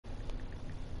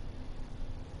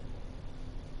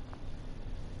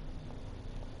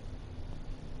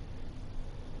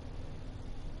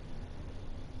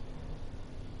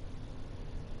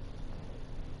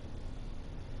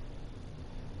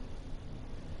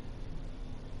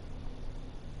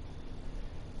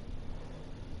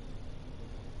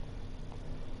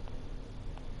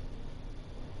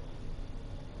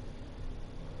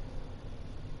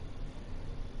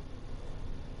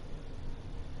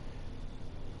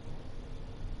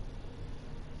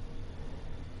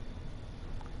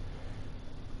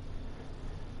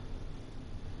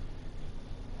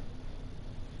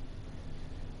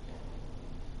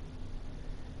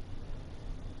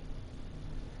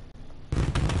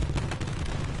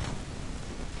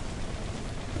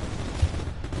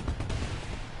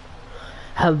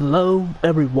Hello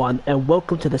everyone and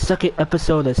welcome to the second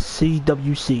episode of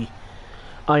CWC.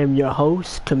 I am your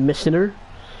host, Commissioner,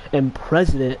 and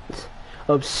President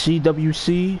of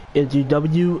CWC,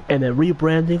 NGW, and the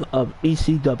rebranding of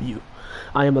ECW.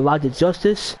 I am Elijah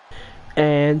Justice,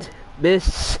 and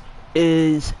this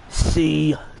is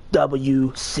CWC.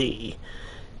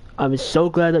 I'm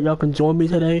so glad that y'all can join me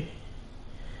today.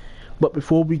 But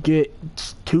before we get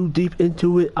too deep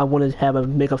into it, I want to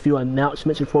make a few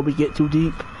announcements before we get too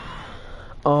deep.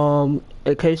 In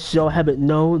case y'all haven't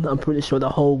known, I'm pretty sure the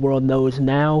whole world knows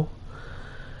now.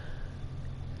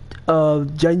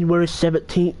 January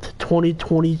 17th,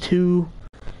 2022,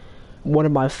 one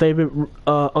of my favorite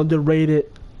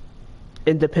underrated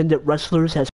independent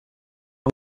wrestlers has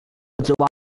July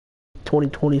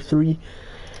 2023.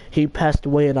 He passed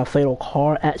away in a fatal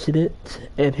car accident,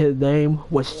 and his name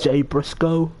was Jay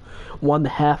Briscoe, one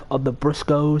half of the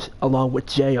Briscoes, along with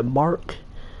Jay and Mark.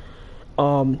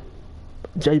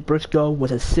 Jay Briscoe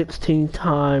was a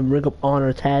 16-time Ring of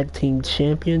Honor Tag Team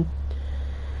Champion,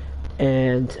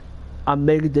 and I'm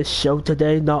making this show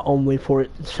today not only for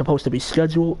it's supposed to be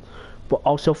scheduled, but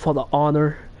also for the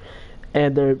honor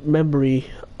and the memory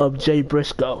of Jay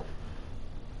Briscoe.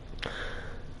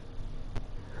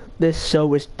 This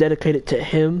show is dedicated to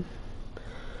him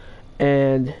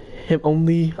and him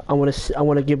only. I want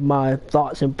to give my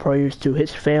thoughts and prayers to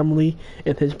his family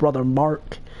and his brother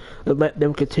Mark, to let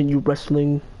them continue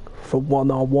wrestling for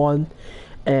one-on-one.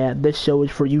 And this show is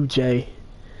for you, Jay.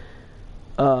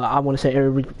 I want to say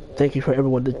thank you for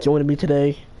everyone that joined me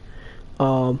today.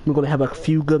 We're gonna have a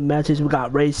few good matches. We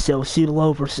got Rey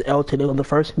Salcedo versus El Tornado in the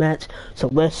first match, so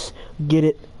let's get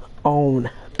it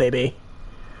on, baby.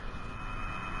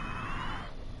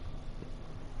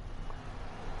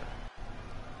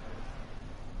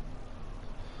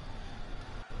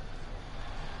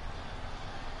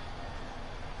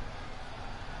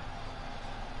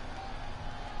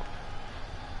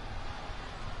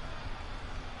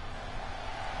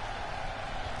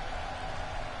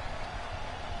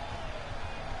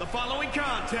 The following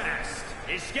contest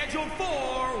is scheduled for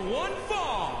one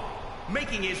fall.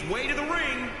 Making his way to the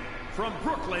ring from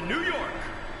Brooklyn, New York,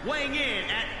 weighing in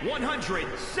at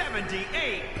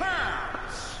 178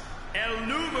 pounds, El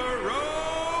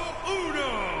Numero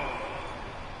Uno.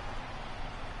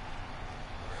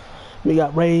 We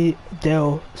got Rey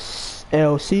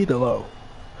Salcedo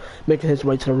making his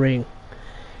way to the ring,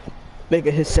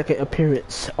 making his second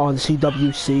appearance on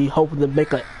CWC, hoping to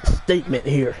make a statement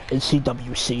here in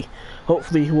CWC.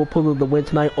 Hopefully he will pull the win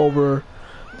tonight over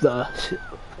the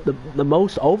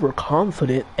most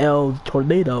overconfident El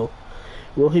Tornado.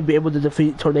 Will he be able to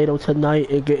defeat Tornado tonight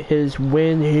and get his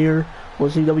win here on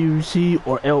CWC,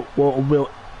 or will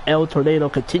El Tornado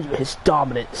continue his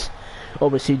dominance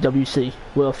over CWC?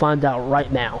 We'll find out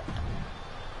right now.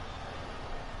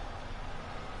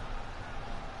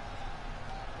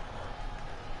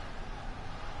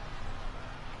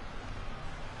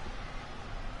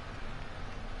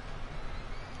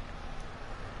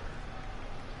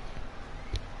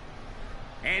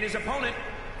 And his opponent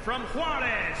from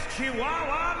Juarez,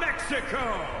 Chihuahua,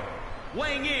 Mexico,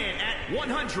 weighing in at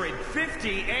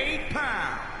 158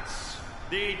 pounds,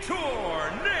 the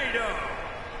Tornado.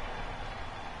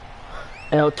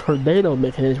 El Tornado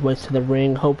making his way to the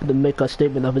ring, hoping to make a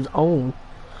statement of his own.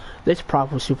 This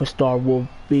powerful superstar will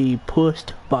be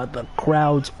pushed by the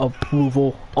crowd's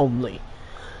approval only.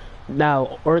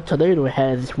 Now, El Tornado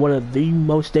has one of the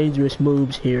most dangerous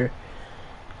moves here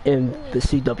in the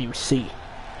CWC.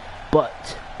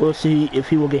 But we'll see if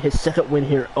he will get his second win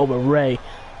here over Rey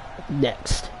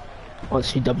next on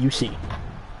CWC.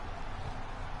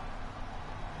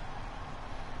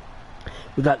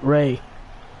 We got Rey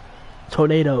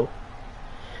Tornado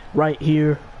right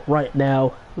here, right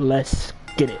now. Let's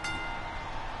get it.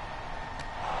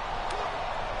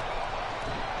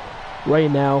 Right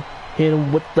now, hit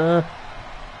him with the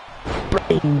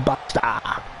brain buster.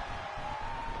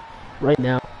 Right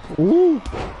now. Ooh.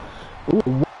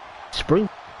 Ooh. Spring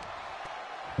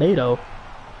Tornado.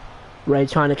 Rey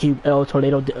trying to keep El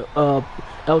Tornado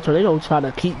trying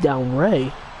to keep down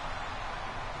Rey.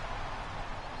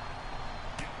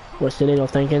 What's Tornado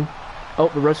thinking?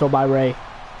 Oh, reversal by Rey.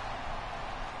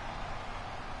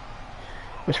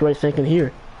 What's Rey thinking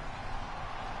here?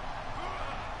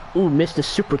 Ooh, missed the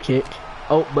super kick.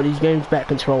 Oh, but he's gained back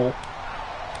control.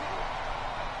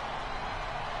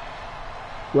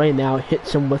 Rey now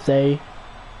hits him with a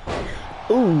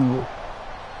ooh,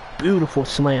 beautiful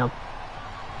slam.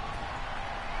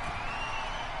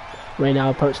 Right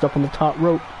now perched up on the top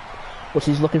rope. What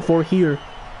he's looking for here.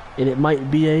 And it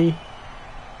might be a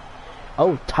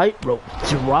tightrope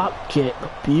drop kick.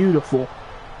 Beautiful.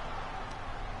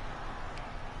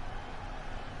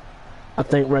 I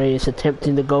think Ray is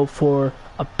attempting to go for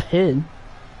a pin,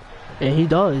 and he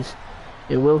does.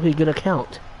 And will he get a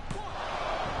count?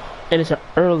 And it's an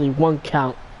early 1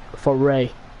 count for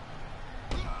Ray.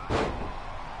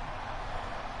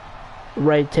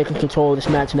 Ray taking control of this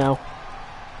match now.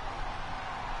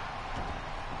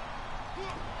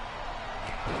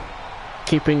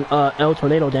 Keeping El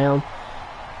Tornado down.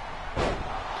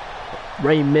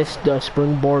 Ray missed the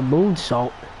springboard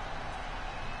moonsault.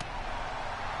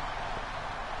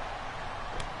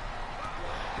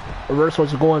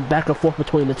 Reversals going back and forth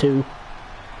between the two.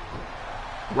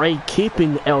 Ray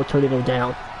keeping El Tornado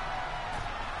down.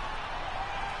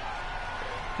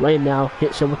 Ray now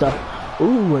hits him with a,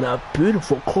 ooh, and a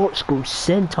beautiful corkscrew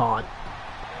senton.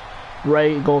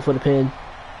 Ray going for the pin.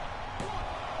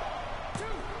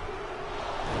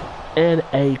 And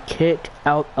a kick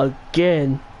out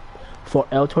again for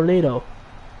El Tornado.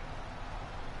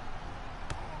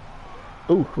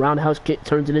 Ooh, roundhouse kick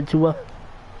turns it into a,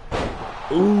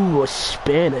 ooh, a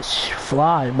Spanish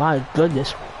fly, my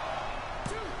goodness.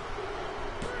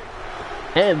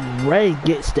 And Ray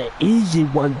gets the easy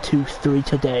 1, 2, 3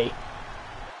 today.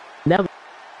 Now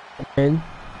win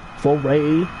for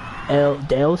Ray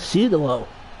Del Cielo.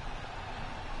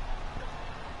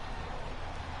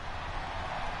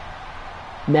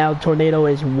 Now Tornado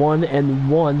is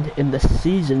 1-1 in the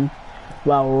season,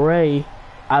 while Ray,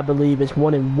 I believe, is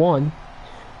 1-1.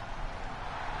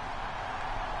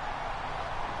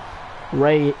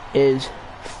 Ray is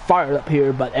fired up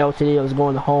here, but El Tornado is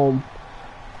going home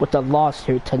with the loss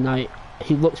here tonight.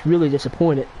 He looks really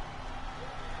disappointed.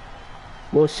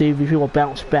 We'll see if he will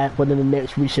bounce back within the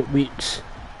next recent weeks.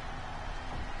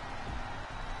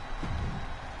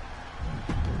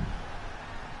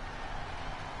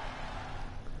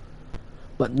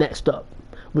 But next up,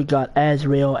 we got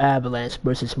Azrael Avalanche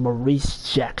versus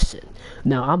Maurice Jackson.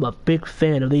 Now, I'm a big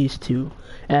fan of these two.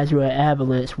 Azrael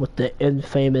Avalanche with the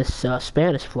infamous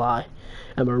Spanish fly,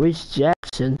 and Maurice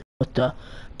Jackson with the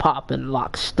pop and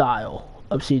lock style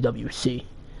of CWC.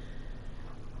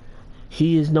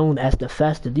 He is known as the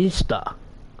fastidista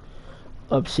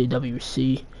of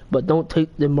CWC, but don't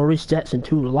take the Maurice Jackson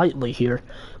too lightly here.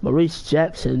 Maurice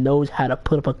Jackson knows how to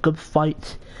put up a good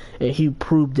fight, and he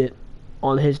proved it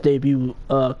on his debut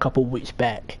a couple weeks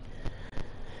back.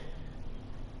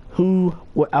 Who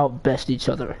will outbest each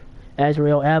other?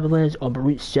 Azrael Avalanche or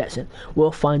Maurice Jackson?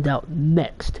 We'll find out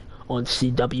next on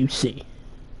CWC.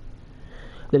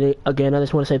 Then again, I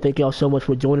just want to say thank y'all so much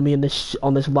for joining me in this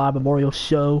on this live memorial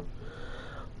show.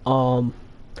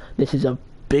 This is a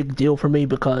big deal for me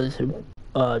because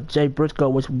Jay Briscoe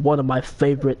was one of my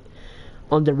favorite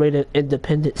underrated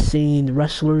independent scene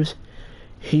wrestlers.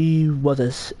 He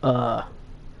was there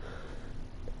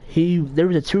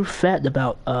was a true fact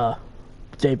about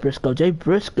Jay Briscoe. Jay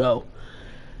Briscoe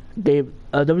gave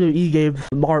WWE gave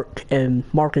Mark and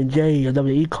Jay a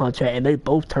WWE contract, and they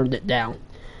both turned it down.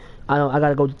 I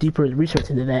gotta go deeper in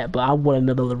research into that, but I want to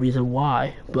know the reason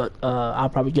why. But I'll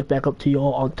probably get back up to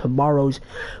y'all on tomorrow's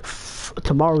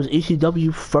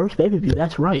ECW first pay-per-view.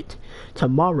 That's right,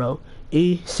 tomorrow.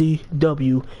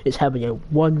 ECW is having a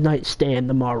one-night stand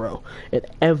tomorrow, and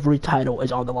every title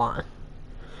is on the line.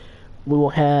 We will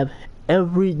have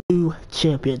every new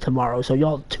champion tomorrow, so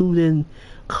y'all tune in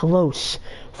close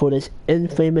for this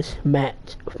infamous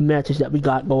matches that we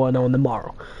got going on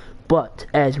tomorrow. But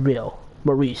as real,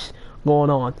 Maurice, going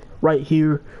on right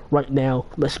here, right now.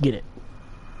 Let's get it.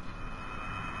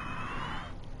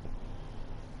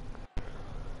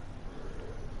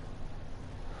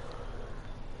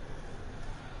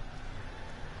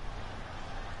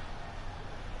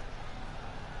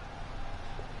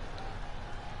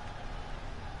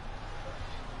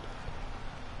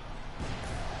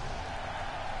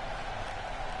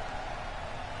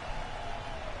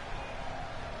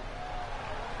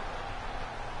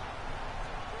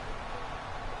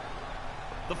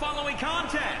 The following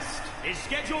contest is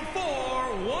scheduled for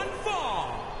one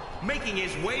fall. Making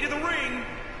his way to the ring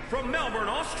from Melbourne,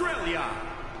 Australia,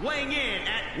 weighing in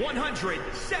at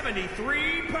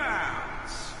 173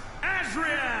 pounds,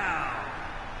 Azrael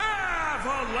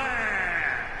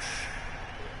Avalanche.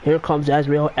 Here comes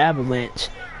Azrael Avalanche.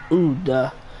 Ooh,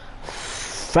 the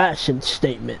fashion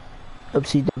statement of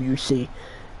CWC.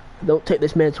 Don't take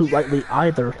this man too lightly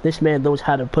either. This man knows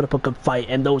how to put up a good fight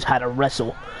and knows how to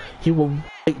wrestle. He will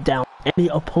take down any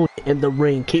opponent in the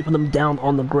ring, keeping them down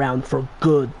on the ground for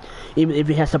good, even if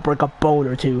he has to break a bone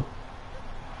or two.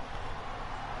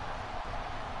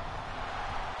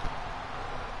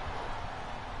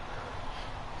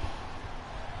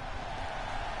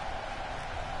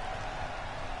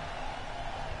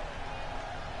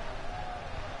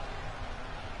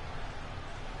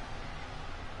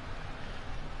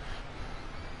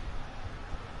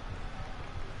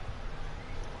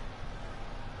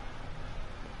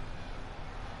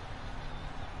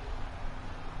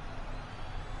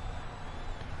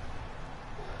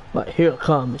 But here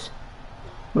comes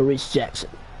Maurice Jackson.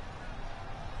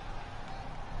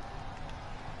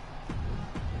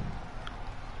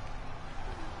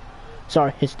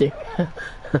 Sorry, it's there.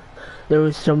 There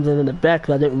was something in the back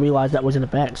that I didn't realize that was in the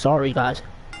back. Sorry, guys.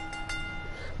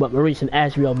 But Maurice and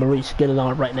Azriel, Maurice getting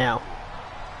on right now.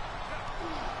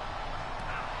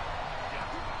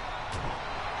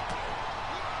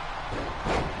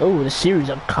 Oh, the series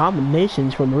of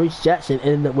combinations from Maurice Jackson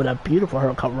ended up with a beautiful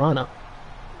hurricanrana.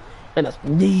 And a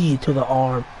knee to the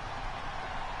arm.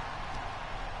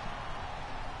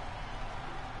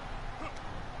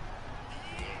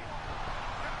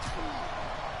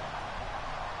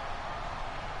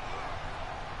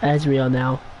 Azriel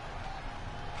now.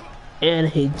 And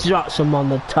he drops him on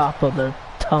the top of the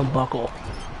turnbuckle.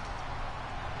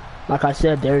 Like I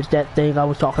said, there's that thing I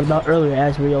was talking about earlier.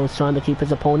 Azriel was trying to keep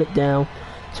his opponent down.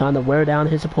 Trying to wear down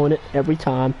his opponent every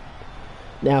time.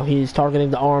 Now he's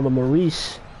targeting the arm of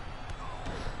Maurice.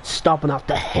 Stomping out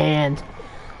the hand.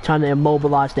 Trying to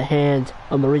immobilize the hand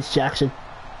of Maurice Jackson.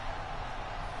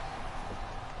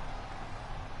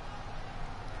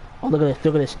 Oh, look at this,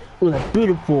 look at this. Ooh, a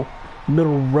beautiful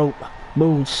middle rope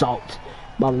moonsault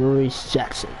by Maurice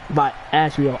Jackson. By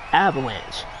Azriel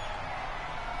Avalanche.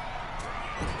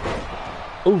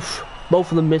 Oof.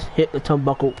 Both of them hit the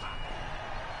turnbuckle.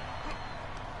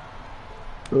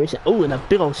 Maurice, ooh, and a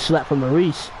big old slap from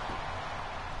Maurice.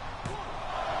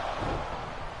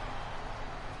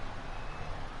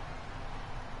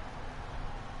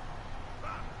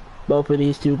 Both of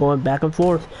these two going back and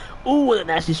forth. Ooh, with a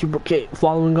nasty super kick.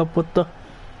 Following up with the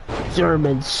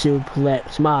German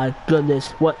suplex. My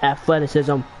goodness, what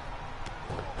athleticism.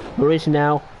 Maurice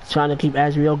now trying to keep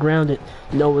Azriel grounded.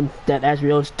 Knowing that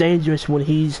Azriel is dangerous when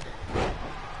he's...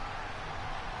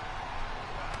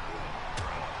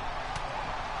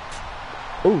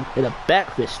 Ooh, and a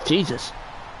back fist. Jesus.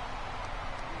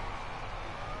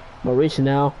 Maurice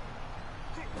now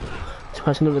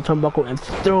touching on the turnbuckle and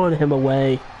throwing him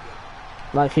away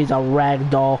like he's a rag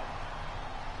doll.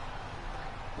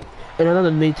 And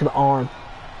another knee to the arm.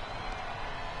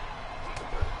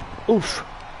 Oof.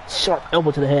 Sharp elbow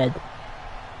to the head.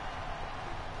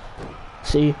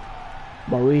 See?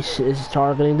 Maurice is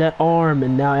targeting that arm,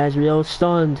 and now Azriel is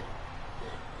stunned.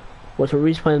 What's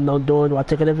Maurice planning on doing while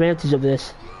taking advantage of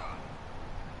this?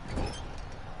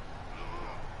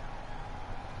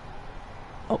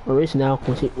 Oh, Maurice now.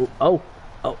 Oh,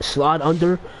 slide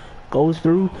under. Goes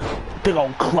through. Big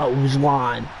old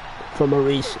clothesline for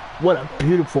Maurice. What a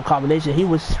beautiful combination. He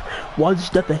was one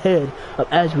step ahead of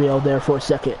Azriel there for a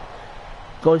second.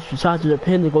 Goes to try to the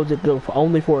pin and goes to go for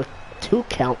only for a 2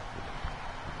 count.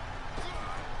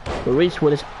 Maurice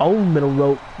with his own middle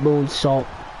rope moonsault.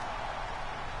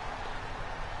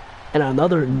 And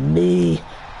another knee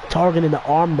targeting the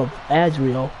arm of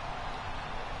Azriel.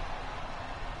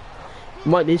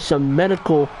 Might need some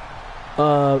medical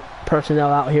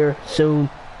personnel out here soon.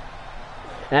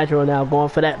 Azriel now going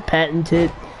for that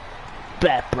patented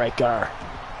backbreaker.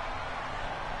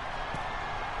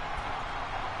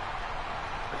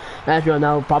 Azriel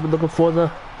now probably looking for the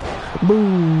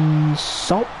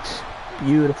moonsault.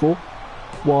 Beautiful.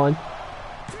 1.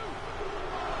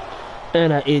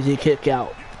 And an easy kick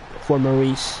out for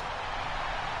Maurice.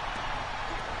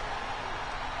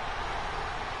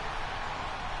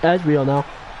 Azriel now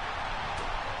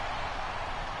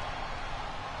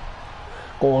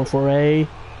going for a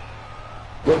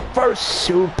reverse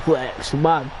suplex.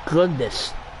 My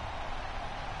goodness.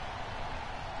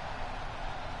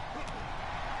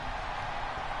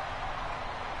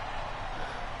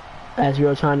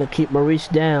 Azriel trying to keep Maurice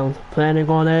down, planning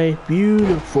on a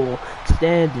beautiful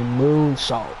standing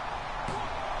moonsault.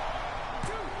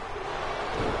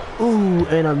 Ooh,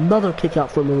 and another kick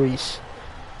out for Maurice.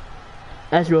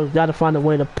 Azriel's got to find a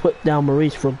way to put down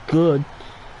Maurice for good.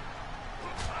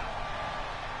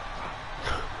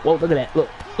 Whoa, look at that. Look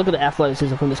at the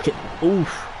athleticism from this kid.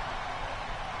 Oof.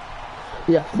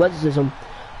 The athleticism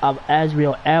of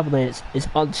Azriel Avalanche is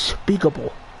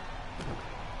unspeakable.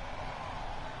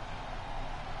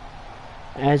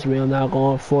 Azriel now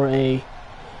going for a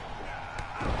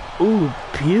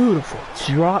beautiful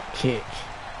drop kick.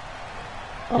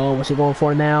 Oh, what's he going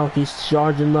for now? He's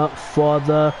charging up for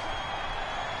the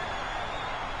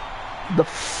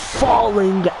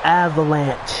falling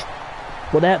avalanche.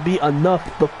 Will that be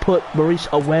enough to put Maurice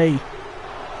away?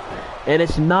 And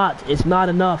it's not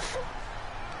enough.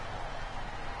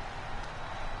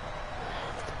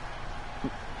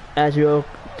 Azriel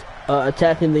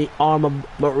attacking the arm of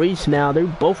Maurice now. They're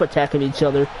both attacking each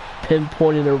other,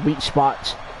 pinpointing their weak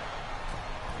spots.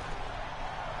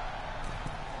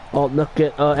 Oh, look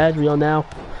at Azriel now.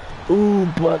 Ooh,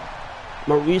 but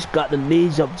Maurice got the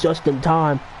knees up just in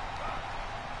time.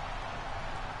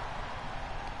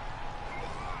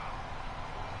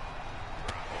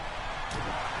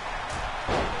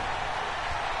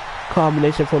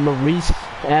 Combination from Maurice.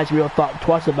 Azrael thought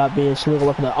twice about being swinging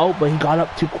away from the out, but he got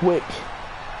up too quick.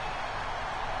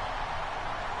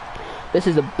 This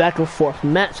is a back and forth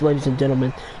match, ladies and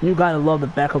gentlemen. You gotta love the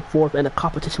back and forth and the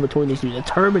competition between these two.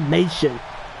 Determination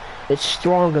is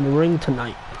strong in the ring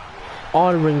tonight.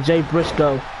 Honoring Jay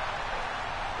Briscoe.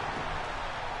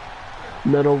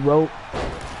 Middle rope.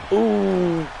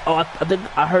 Ooh. Oh, I think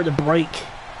I heard the break.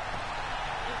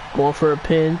 Going for a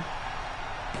pin.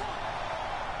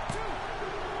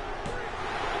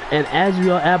 And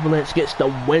Azrael Avalanche gets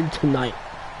the win tonight.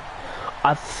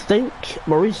 I think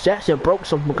Maurice Jackson broke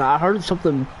something. I heard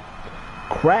something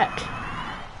crack.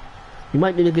 You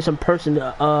might need to get some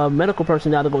medical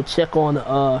personnel to go check on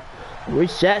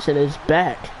Maurice Jackson and his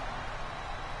back.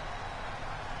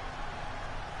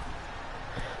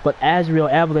 But Azrael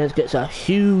Avalanche gets a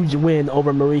huge win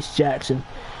over Maurice Jackson.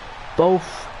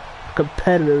 Both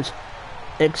competitors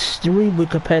extremely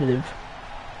competitive.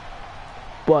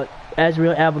 But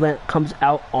Azrael Avalanche comes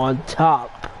out on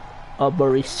top of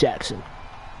Maurice Jackson.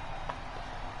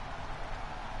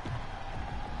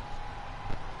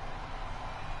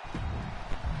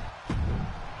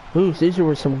 Ooh, these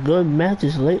were some good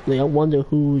matches lately. I wonder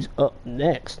who's up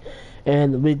next.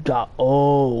 And we got,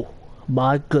 oh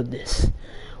my goodness,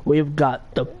 we've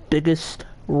got the biggest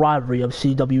rivalry of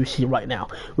CWC right now.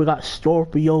 We got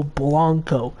Scorpio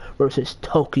Blanco versus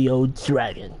Tokyo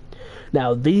Dragon.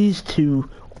 Now these two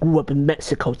grew up in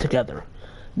Mexico together.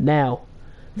 Now,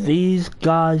 these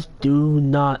guys do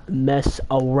not mess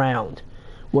around.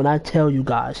 When I tell you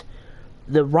guys,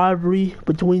 the rivalry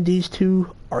between these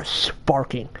two are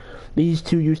sparking. These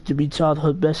two used to be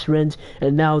childhood best friends,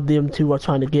 and now them two are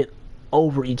trying to get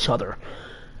over each other.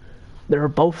 They're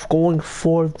both going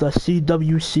for the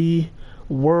CWC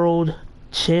World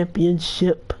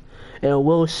Championship, and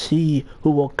we'll see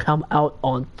who will come out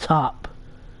on top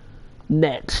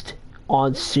next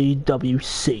on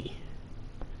CWC.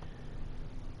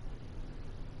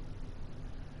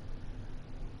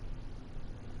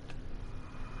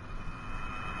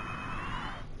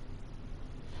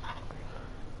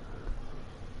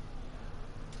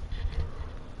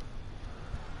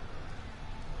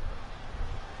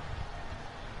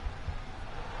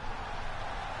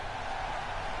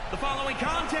 The following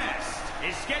contest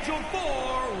is scheduled for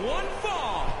one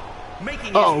fall.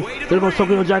 Making his way to the there goes ring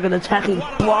Tokyo Dragon attacking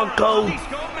Blanco.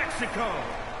 Briscoe, Mexico.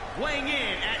 Weighing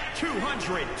in at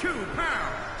 202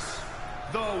 pounds,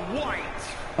 the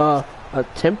White.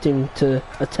 Attempting to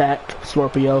attack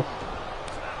Scorpio.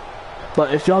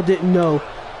 But if y'all didn't know,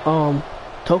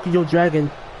 Tokyo Dragon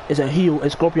is a heel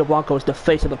and Scorpio Blanco is the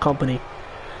face of the company.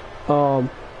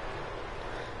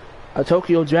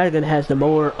 Tokyo Dragon has the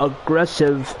more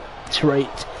aggressive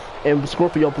trait, and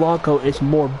Scorpio Blanco is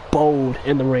more bold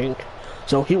in the ring.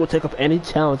 So he will take up any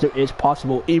challenge there is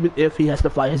possible, even if he has to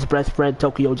fight his best friend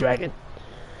Tokyo Dragon.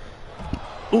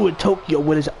 Ooh, and Tokyo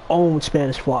with his own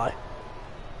Spanish fly.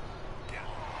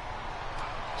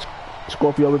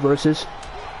 Scorpio reverses.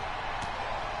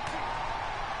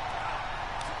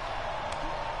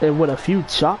 And with a few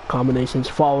chop combinations,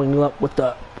 following up with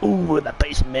the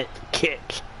basement kick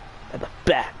at the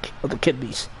back of the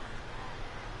kidneys.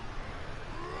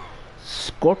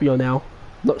 Scorpio now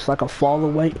looks like a fall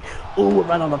away. Ooh,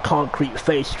 right on the concrete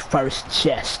face first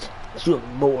chest. Good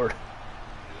lord.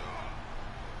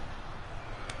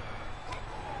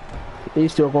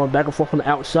 These two are going back and forth on the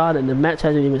outside, and the match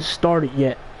hasn't even started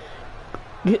yet.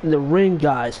 Get in the ring,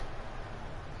 guys.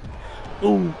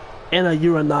 Ooh, and a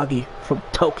Uranagi from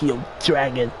Tokyo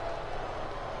Dragon.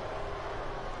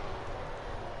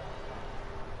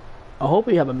 I hope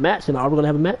we have a match tonight. Are we going to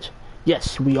have a match?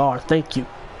 Yes, we are. Thank you.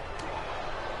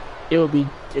 It would be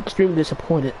extremely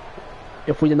disappointed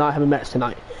if we did not have a match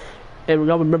tonight. And we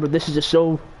gotta remember, this is a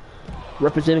show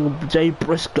representing Jay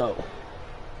Briscoe.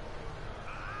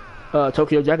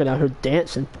 Tokyo Dragon out here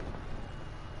dancing.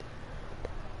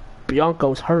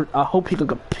 Bianco's hurt. I hope he can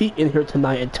compete in here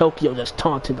tonight, and Tokyo just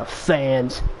taunting the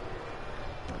fans.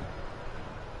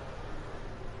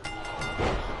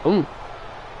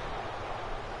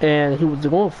 And he was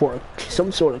going for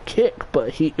some sort of kick,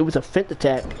 but it was a fint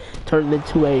attack turned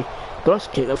into a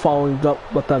thrust kick, following up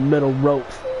with a middle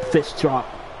rope fist drop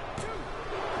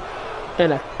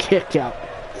and a kick out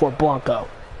for Blanco.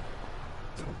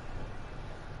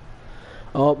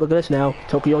 Oh, look at this now.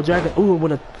 Tokyo Dragon, ooh,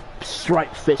 with a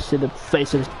strike fist to the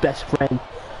face of his best friend.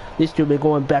 These two have been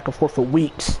going back and forth for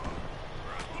weeks.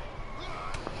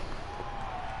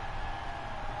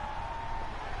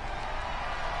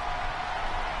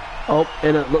 Oh,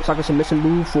 and it looks like it's a missing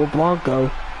move for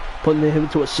Blanco, putting him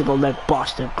into a single leg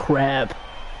Boston Crab.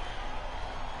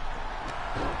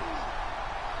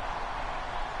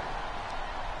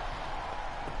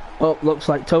 Oh, looks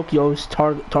like Tokyo's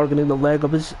targeting the leg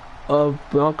of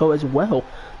Blanco as well.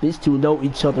 These two know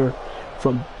each other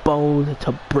from bone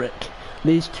to brick.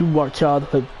 These two are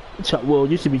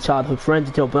used to be childhood friends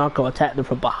until Blanco attacked them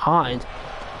from behind,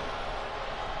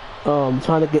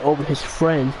 trying to get over his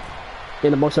friend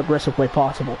in the most aggressive way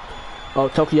possible. Oh,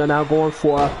 Tokyo now going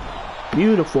for a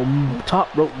beautiful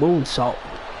top rope moonsault.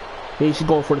 He's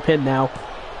going for the pin now.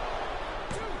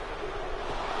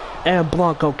 And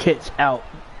Blanco kicks out.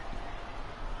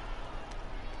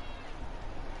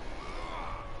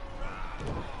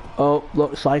 Oh,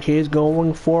 looks like he's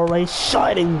going for a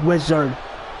Shining Wizard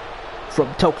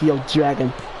from Tokyo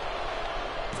Dragon.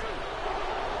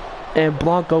 And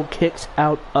Blanco kicks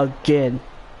out again.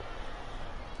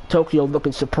 Tokyo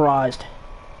looking surprised.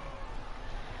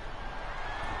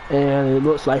 And it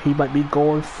looks like he might be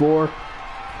going for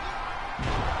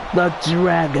the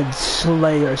Dragon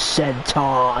Slayer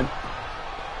Senton.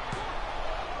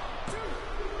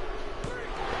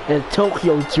 And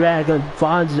Tokyo Dragon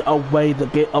finds a way to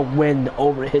get a win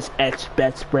over his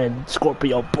ex-best friend,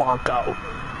 Scorpio Blanco.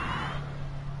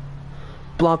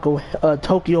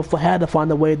 Tokyo had to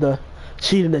find a way to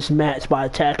cheat in this match by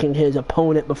attacking his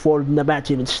opponent before the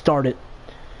match even started.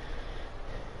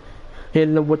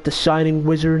 Hitting him with the Shining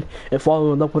Wizard and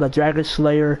following up with a Dragon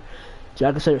Slayer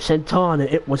Senton, and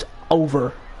it was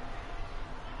over.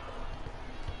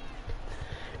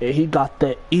 And he got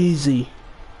the easy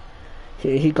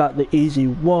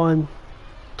 1,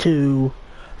 2,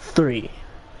 3.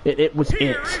 It was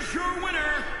it.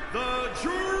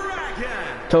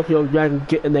 Tokyo Dragon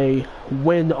getting a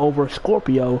win over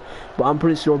Scorpio, but I'm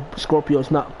pretty sure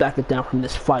Scorpio's not backing down from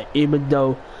this fight, even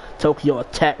though Tokyo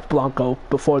attacked Blanco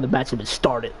before the match even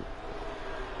started.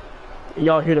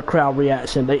 Y'all hear the crowd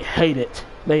reaction. They hate it.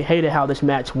 They hated how this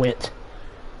match went.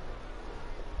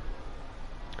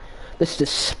 This is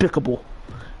despicable.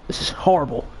 This is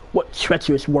horrible. What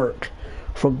treacherous work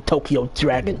from Tokyo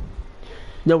Dragon.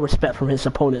 No respect from his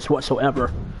opponents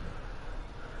whatsoever.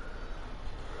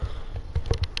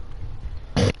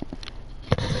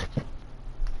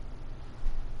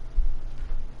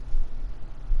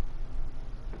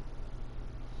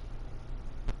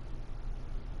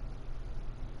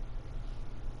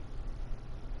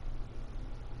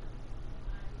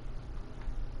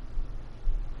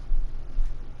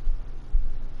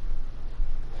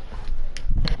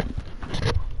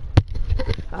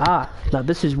 Now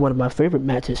this is one of my favorite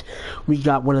matches. We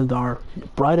got one of our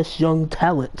brightest young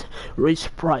talent, Reese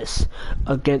Price,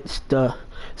 against the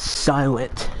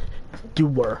silent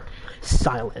doer,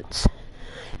 Silence.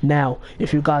 Now,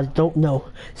 if you guys don't know,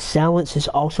 Silence is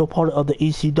also part of the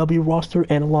ECW roster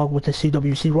and along with the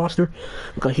CWC roster,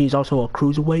 because he's also a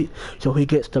cruiserweight, so he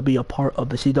gets to be a part of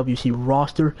the CWC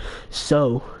roster.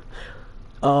 So,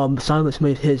 Silence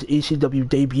made his ECW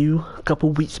debut a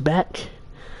couple weeks back.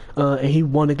 And he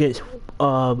won against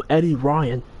Eddie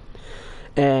Ryan.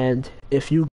 And if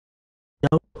you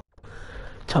know,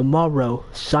 tomorrow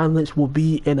Silence will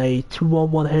be in a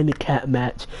 2-on-1 handicap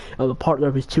match of a partner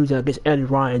of his choosing against Eddie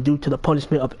Ryan due to the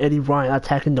punishment of Eddie Ryan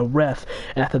attacking the ref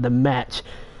after the match.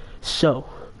 So,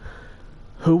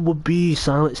 who will be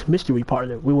Silence's mystery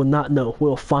partner? We will not know.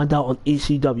 We'll find out on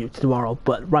ECW tomorrow.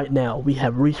 But right now, we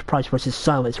have Reese Price versus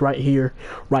Silence right here,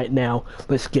 right now.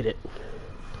 Let's get it.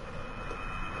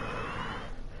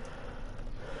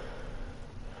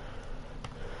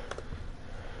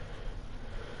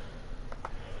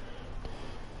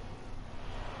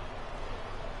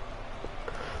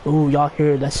 Ooh, y'all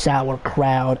hear the sour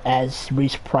crowd as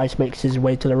Reese Price makes his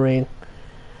way to the ring.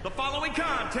 The following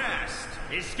contest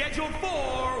is scheduled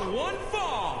for one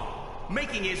fall.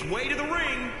 Making his way to the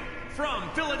ring from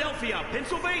Philadelphia,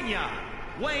 Pennsylvania,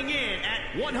 weighing in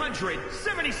at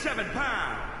 177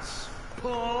 pounds,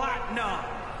 Platinum,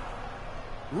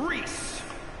 Reese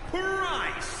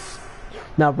Price.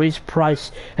 Now, Reese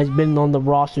Price has been on the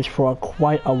rosters for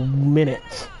quite a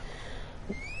minute.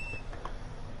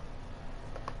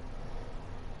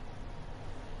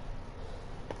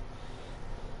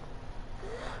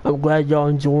 I'm glad y'all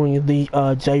enjoying the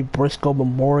Jay Briscoe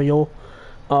Memorial.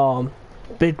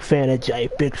 Big fan of Jay,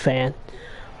 big fan.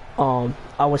 I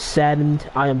was saddened.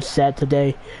 I am sad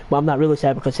today, but I'm not really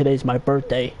sad because today is my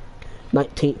birthday,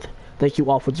 19th. Thank you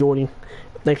all for joining.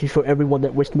 Thank you for everyone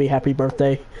that wished me happy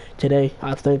birthday today.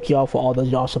 I thank y'all for all the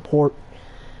y'all support.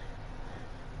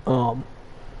 But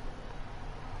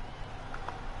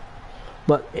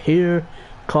here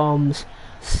comes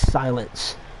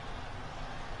Silence.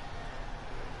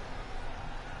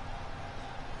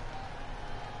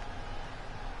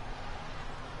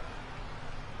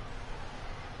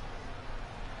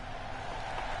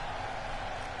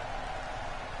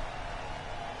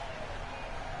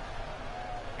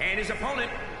 his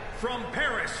opponent from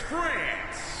Paris,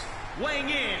 France, weighing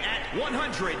in at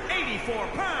 184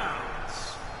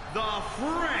 pounds, the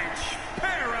French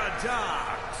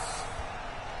Paradox.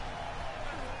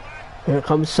 Here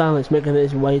comes Silence making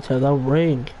his way to the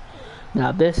ring.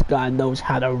 Now this guy knows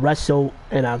how to wrestle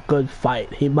in a good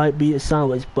fight. He might be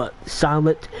silent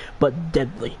but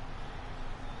deadly.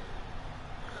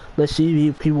 Let's see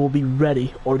if he will be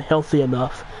ready or healthy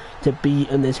enough to be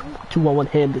in this 2-on-1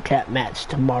 handicap match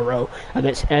tomorrow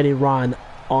against Eddie Ryan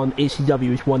on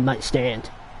ECW's One Night Stand.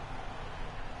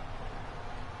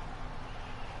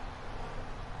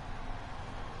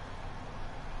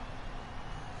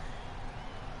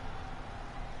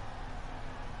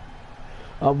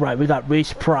 Alright, we got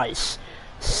Reese Price.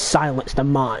 Silence the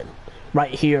Mind.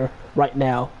 Right here, right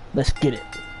now. Let's get it.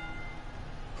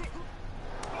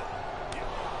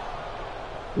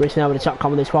 Reese now with a shot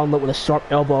combination, following up with a sharp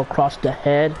elbow across the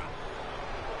head.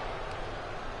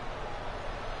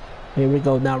 Here we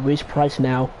go now, Reese Price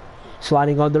now.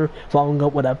 Sliding under, following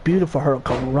up with a beautiful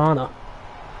Hurricane Rana.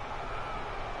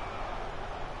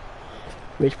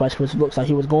 Reese Price looks like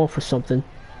he was going for something.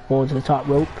 Going to the top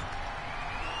rope.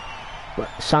 But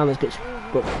Silence gets...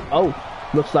 Oh!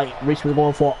 Looks like Reese was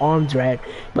going for an arm drag.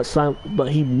 But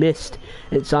he missed.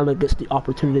 And Silence gets the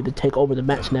opportunity to take over the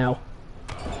match now.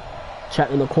 Chat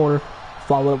in the corner.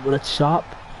 Follow up with a chop.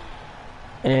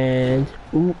 And...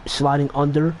 Ooh, sliding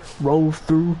under. Roll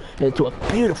through. Into a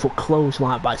beautiful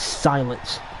clothesline by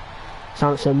Silence.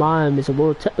 Silence in mind is a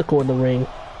little technical in the ring.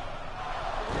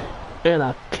 And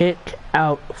a kick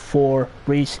out for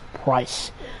Reese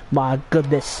Price. My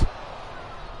goodness.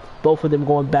 Both of them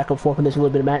going back and forth in this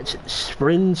little bit of match.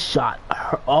 Spring shot.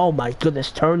 Oh my goodness.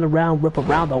 Turn around, rip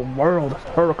around the world.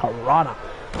 Hurricane Rana.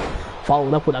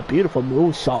 Following up with a beautiful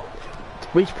moonsault.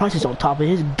 Reese Price is on top of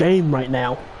his game right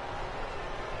now.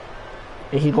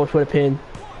 And he goes for the pin.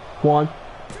 1,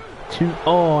 2.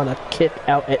 Oh, and a kick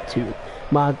out at 2.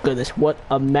 My goodness. What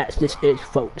a match this is,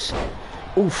 folks.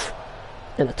 Oof.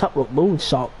 And a top rope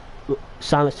moonsault.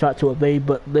 Silence tried to evade,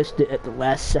 but listed at the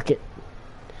last second.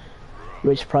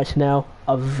 Reese Price now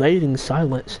evading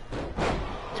Silence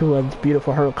to a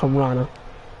beautiful Hurricane Rana.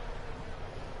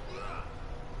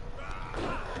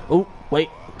 Oh, wait.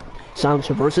 Silence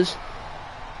reverses.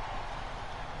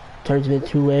 Turns it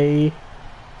into a...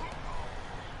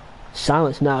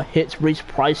 Silence now hits Reese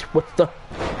Price with the...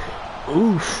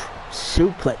 Oof.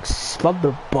 Suplex.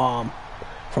 Slumber bomb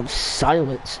from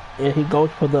Silence. And he goes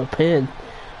for the pin.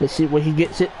 Let's see where he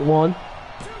gets it. 1,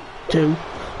 2.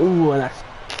 Ooh, and a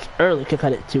early kick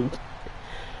at it too.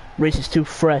 Reese is too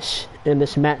fresh in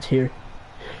this match here.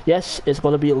 Yes, it's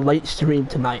gonna be a late stream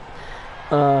tonight.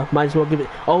 Might as well give it.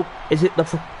 Oh,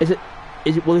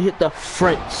 will he hit the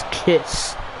French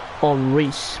kiss on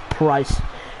Reese Price?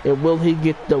 And will he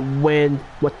get the win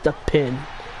with the pin?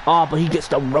 Oh, but he gets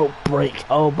the rope break.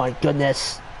 Oh my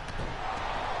goodness.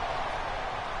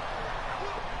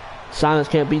 Silence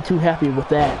can't be too happy with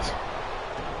that.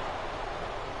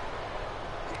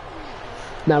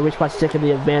 Now Reese Price taking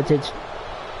the advantage.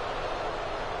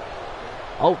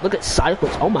 Oh, look at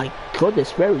Silence. Oh my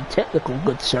goodness, very technical,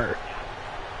 good sir.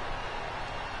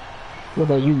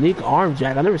 With a unique arm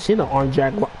drag. I've never seen an arm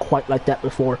drag quite like that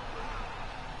before.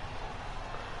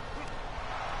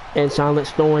 And Silence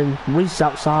throwing Reese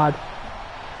outside.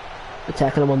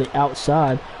 Attacking him on the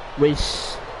outside.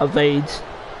 Reese evades.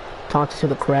 Taunts to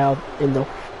the crowd. And the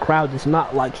crowd does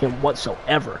not like him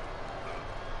whatsoever.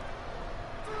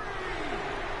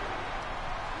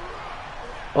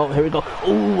 Oh, here we go.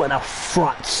 Ooh, and a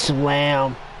front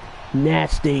slam.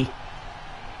 Nasty.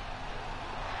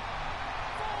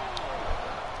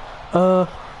 I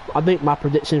think my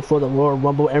prediction for the Royal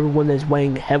Rumble, everyone is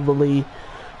weighing heavily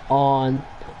on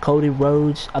Cody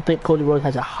Rhodes. I think Cody Rhodes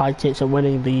has a high chance of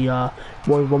winning the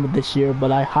Royal Rumble this year,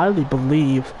 but I highly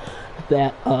believe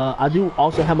that I do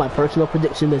also have my personal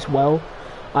prediction as well.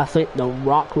 I think The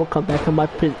Rock will come back in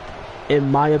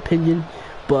my opinion,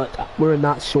 but we're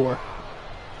not sure.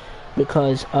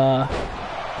 Because oh,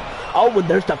 and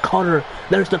there's the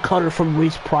cutter from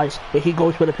Reese Price, and he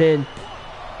goes for the pin.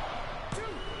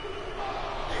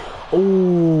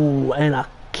 Oh, and a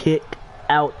kick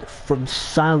out from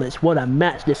Silence. What a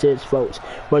match this is, folks,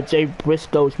 for Jay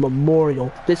Briscoe's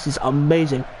memorial. This is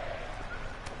amazing.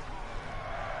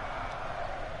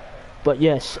 But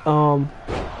yes, but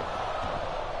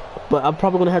I'm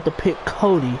probably gonna have to pick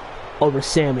Cody over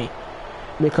Sammy,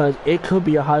 because it could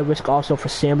be a high risk also for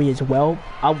Sammy as well.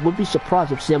 I would be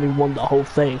surprised if Sammy won the whole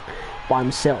thing by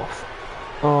himself.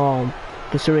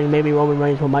 Considering maybe Roman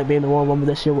Reigns might be in the Royal Rumble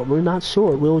this year, but we're not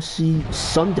sure. We'll see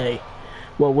Sunday.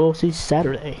 Well, we'll see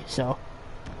Saturday. So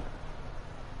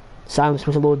Silence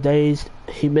was a little dazed.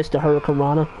 He missed the Hurricane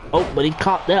Rana. Oh, but he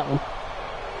caught that one.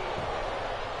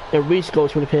 And Reese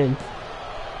goes for the pin.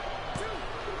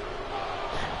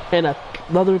 And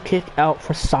another kick out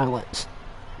for Silence.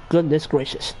 Goodness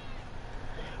gracious.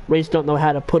 Reese don't know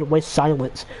how to put away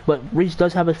Silence, but Reese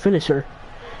does have a finisher.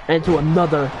 And to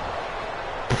another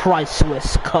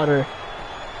priceless cutter.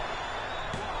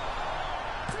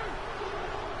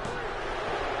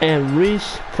 And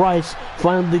Reese Price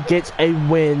finally gets a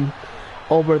win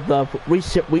over the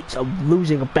recent weeks of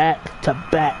losing back to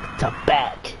back to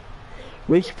back.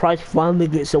 Reese Price finally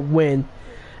gets a win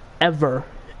ever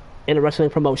in a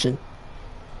wrestling promotion.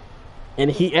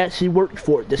 And he actually worked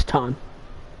for it this time.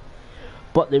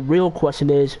 But the real question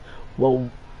is, will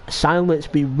Silence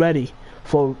be ready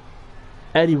for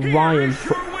Eddie Ryan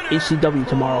for ECW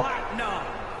tomorrow?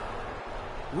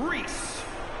 Reese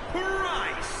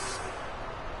Price.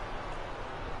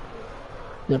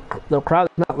 The crowd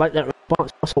is not like that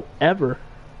response whatsoever.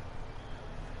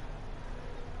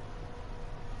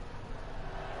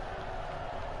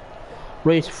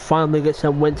 Reese finally gets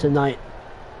a win tonight.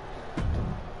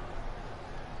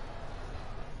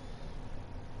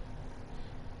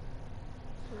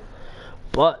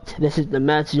 But this is the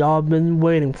match y'all been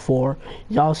waiting for.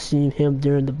 Y'all seen him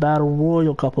during the Battle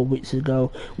Royal a couple weeks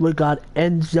ago. We got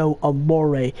Enzo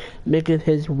Amore making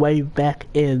his way back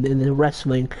in the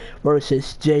wrestling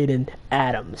versus Jaden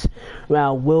Adams.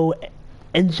 Now, will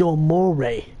Enzo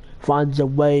Amore find a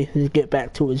way to get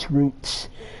back to his roots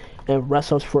and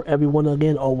wrestles for everyone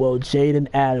again, or will Jaden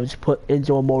Adams put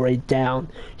Enzo Amore down,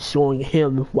 showing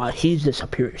him why he's the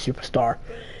superior superstar?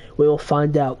 We will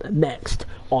find out next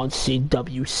on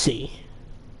CWC.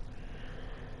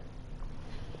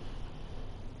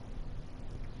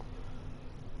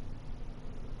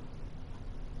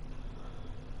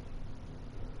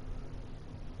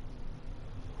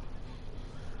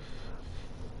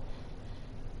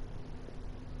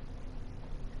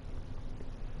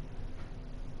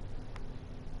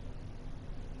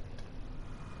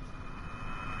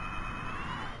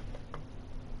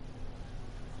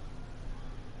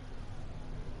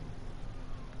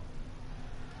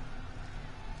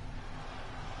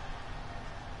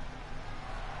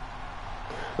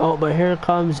 Oh, but here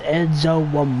comes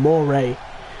Enzo Amore,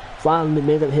 finally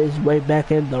making his way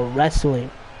back into wrestling.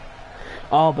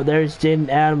 Oh, but there's Jaden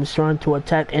Adams trying to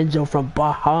attack Enzo from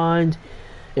behind.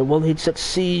 And will he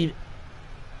succeed?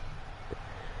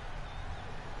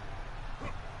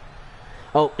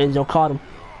 Oh, Enzo caught him.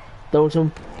 Throws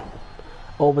him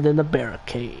over in the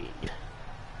barricade.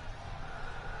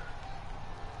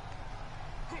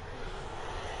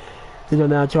 He's gonna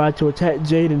now try to attack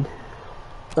Jaden.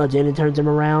 Jaden turns him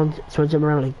around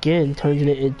again, turns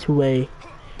it into a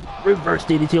reverse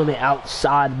DDT on the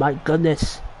outside. My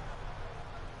goodness.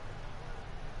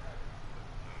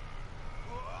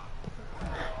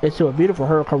 It's a beautiful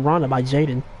Hurricane Rana by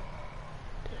Jaden.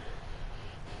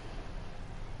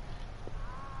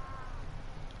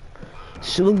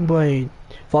 Sling Blade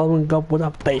following up with a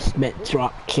basement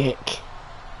drop kick.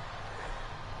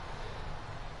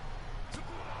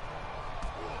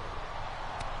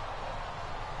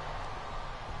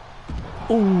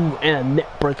 Ooh, and a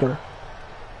neck breaker.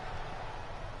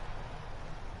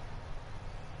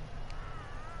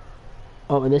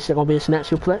 Oh, and this is going to be a snap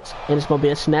suplex, and it's going to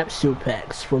be a snap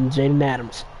suplex from Jaden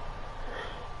Adams.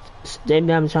 Jaden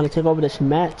Adams trying to take over this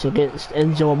match against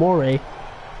Enzo Amore.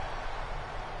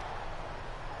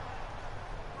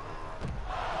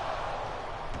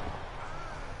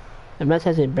 The match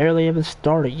hasn't barely even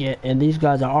started yet, and these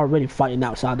guys are already fighting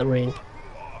outside the ring.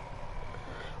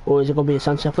 Or is it going to be a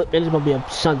sunset flip? It is going to be a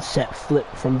sunset flip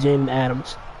from Jaden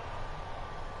Adams.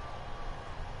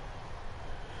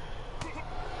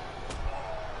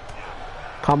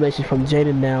 Combination from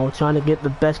Jaden now, trying to get the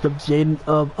best of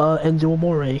Enzo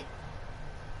Amore.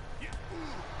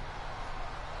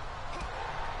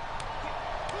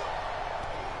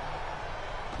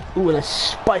 Ooh, and a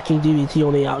spiking DDT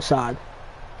on the outside.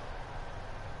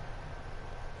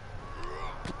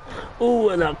 Ooh,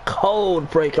 and a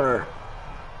cold breaker.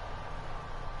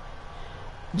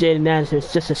 Jaden Adams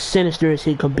is just as sinister as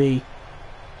he could be.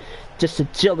 Just the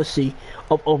jealousy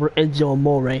of over Enzo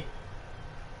Amore.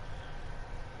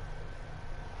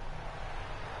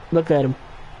 Look at him.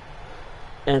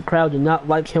 And the crowd do not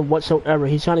like him whatsoever.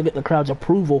 He's trying to get the crowd's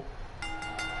approval.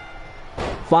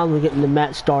 Finally getting the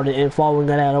match started and following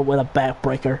that out with a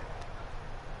backbreaker.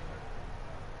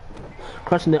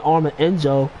 Crushing the arm of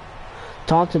Enzo.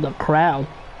 Taunting the crowd.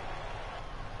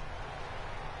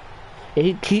 And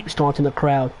he keeps taunting the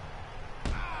crowd.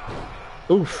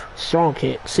 Oof, strong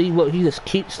kick. See, look, he just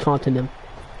keeps taunting them.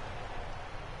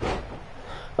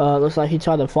 Looks like he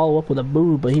tried to follow up with a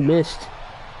move, but he missed.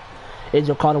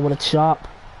 Enzo caught him with a chop.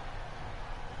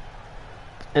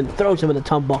 And throws him in the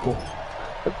turnbuckle.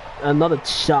 Another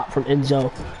shot from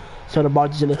Enzo. So the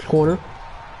barge in the corner.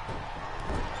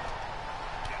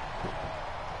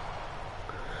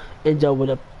 Enzo with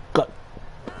a gut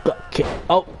kick.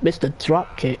 Oh, missed the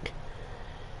drop kick.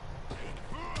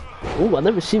 Ooh, I've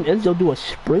never seen Enzo do a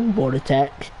springboard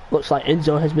attack. Looks like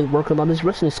Enzo has been working on his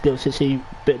wrestling skills since he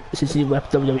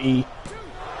left WWE.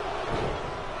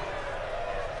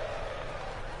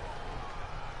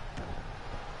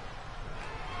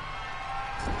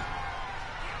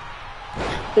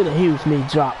 And a huge knee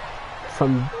drop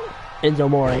from Enzo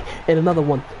Amore. And another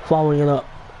one following it up.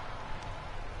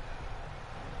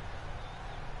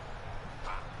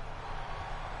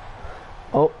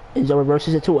 Oh, Enzo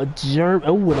reverses it to a German.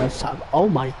 Oh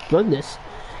my goodness.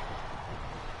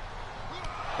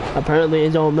 Apparently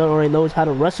Enzo Amore knows how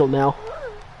to wrestle now.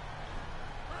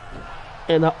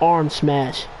 And an arm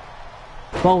smash.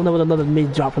 Following up with another knee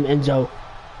drop from Enzo.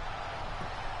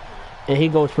 And he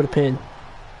goes for the pin.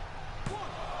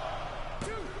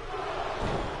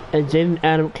 And Jaden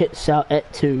Adams kicks out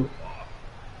at 2.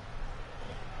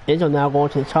 Enzo now going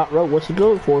to the top rope. What's he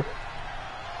going for?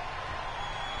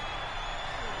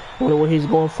 Wonder what he's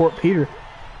going for, Peter.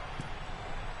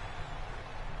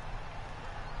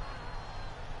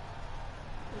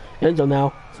 Enzo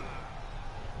now.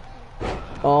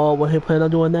 Oh, what he planning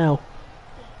on doing now?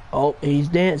 Oh, he's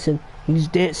dancing. He's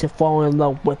dancing, falling in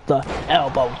love with the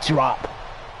elbow drop.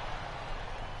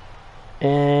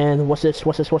 And what's this?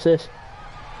 What's this? What's this?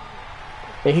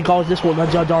 And he calls this one the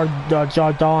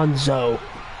Jardonzo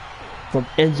from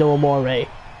Enzo Amore.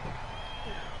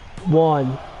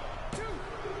 1.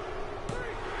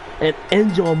 And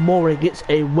Enzo Amore gets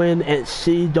a win at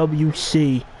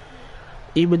CWC.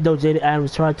 Even though Jaden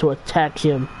Adams tried to attack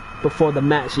him before the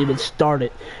match even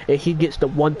started. And he gets the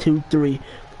 1, 2, 3.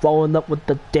 Following up with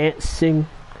the dancing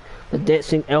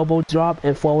elbow drop.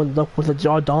 And following up with the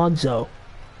Jardonzo.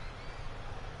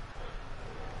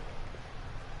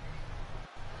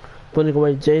 Putting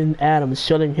away Jaden Adams,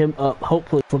 shutting him up,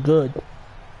 hopefully for good.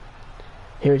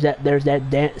 There's that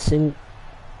dancing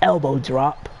elbow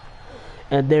drop.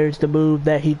 And there's the move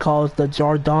that he calls the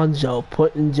Jardonzo,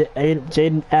 putting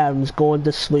Jaden Adams going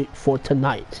to sleep for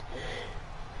tonight.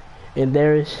 And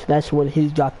that's when he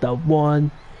got the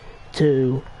 1,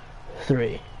 2,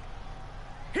 3.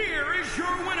 Here is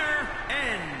your winner,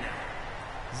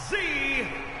 NZO.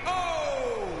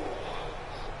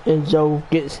 Enzo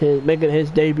gets making his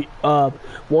debut,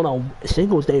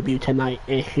 singles debut tonight,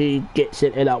 and he gets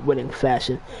it in a winning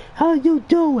fashion. How you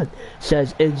doing?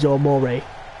 Says Enzo Amore.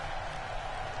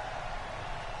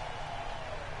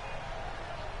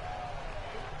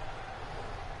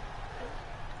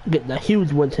 Getting a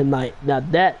huge win tonight. Now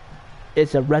that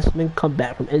is a wrestling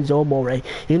comeback from Enzo Amore.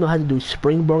 You know how to do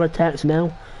springboard attacks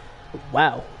now?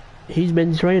 Wow. He's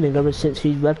been training ever since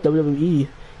he left WWE.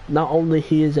 Not only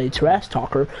he is a trash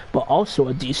talker, but also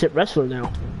a decent wrestler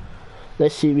now.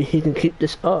 Let's see if he can keep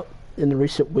this up in the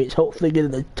recent weeks. Hopefully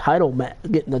getting the title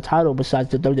besides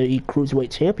the WWE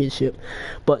Cruiserweight Championship.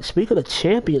 But speaking of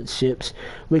championships,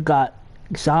 we got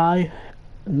Zai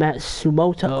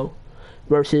Matsumoto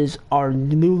versus our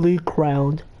newly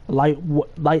crowned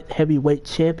light heavyweight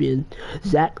champion,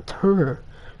 Zach Turner.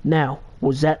 Now,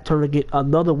 will Zach Turner get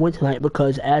another win tonight?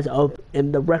 Because as of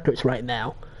in the records right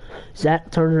now,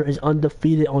 Zach Turner is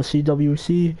undefeated on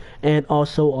CWC and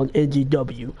also on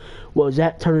NGW. Will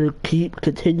Zach Turner keep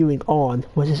continuing on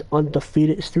with his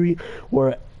undefeated streak,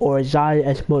 or Zai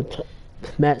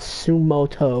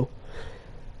Matsumoto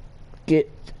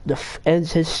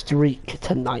ends his streak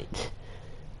tonight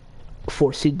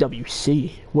for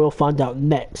CWC? We'll find out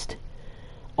next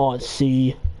on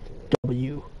CWC.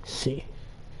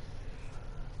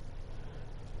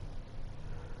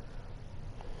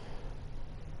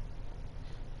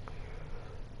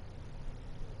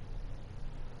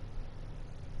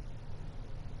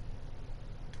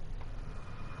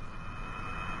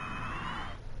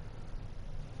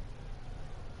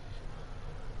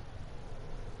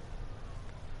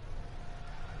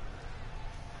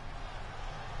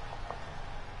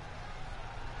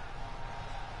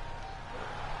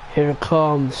 Here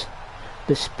comes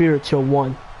the spiritual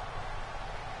one.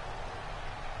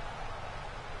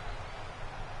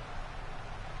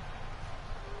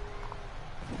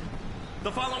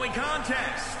 The following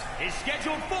contest is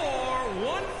scheduled for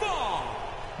one fall.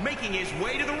 Making his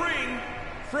way to the ring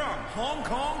from Hong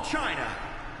Kong, China.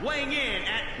 Weighing in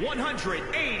at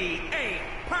 188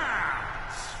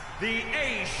 pounds. The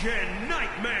Asian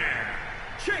Nightmare,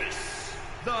 Chase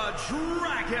the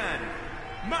Dragon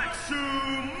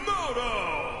Matsumoto.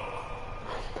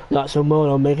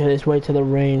 Matsumoto making his way to the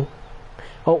ring,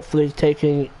 hopefully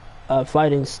taking a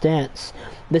fighting stance.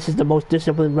 This is the most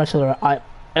disciplined wrestler I've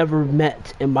ever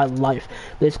met in my life.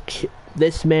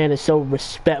 This man is so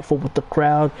respectful with the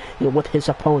crowd and with his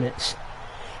opponents.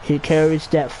 He carries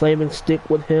that flaming stick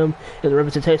with him in the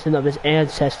representation of his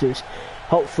ancestors.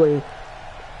 Hopefully,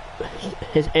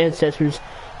 his ancestors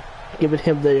giving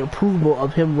him the approval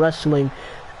of him wrestling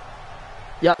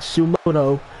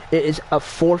Matsumoto. It is a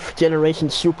 4th generation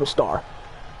superstar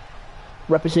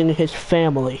representing his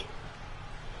family.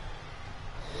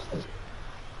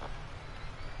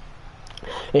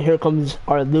 And here comes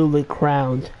our newly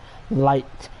crowned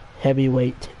light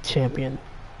heavyweight champion.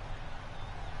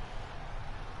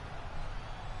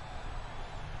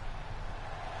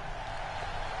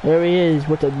 There he is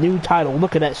with a new title.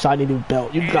 Look at that shiny new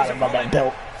belt. You gotta love that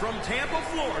belt. From Tampa,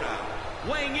 Florida,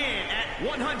 weighing in at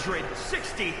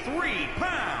 163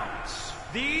 pounds,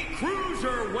 the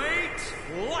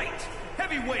Cruiserweight Light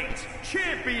Heavyweight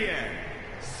Champion,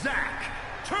 Zach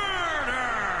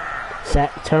Turner.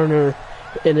 Zach Turner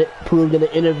proved in an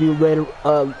interview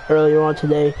earlier on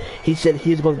today. He said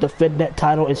he's going to defend that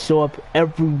title and show up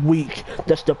every week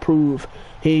just to prove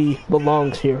he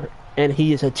belongs here and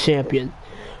he is a champion.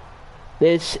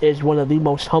 This is one of the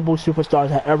most humble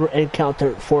superstars I ever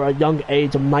encountered for a young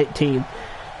age of 19.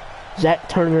 Zach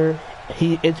Turner,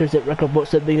 he enters the record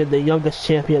books as being the youngest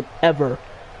champion ever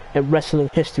in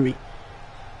wrestling history.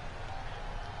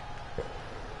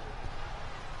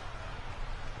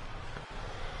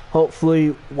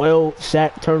 Hopefully, will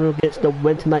Zach Turner gets the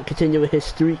win tonight, continuing his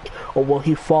streak, or will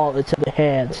he fall into the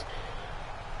hands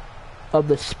of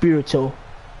the spiritual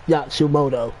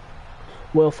Matsumoto?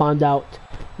 We'll find out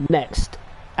next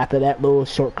after that little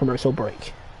short commercial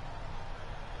break.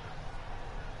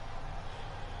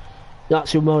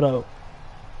 Matsumoto,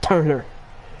 Turner,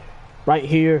 right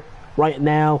here, right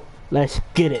now, let's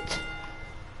get it.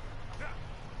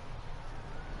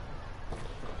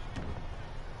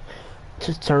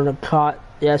 Just Turner caught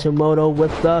Matsumoto with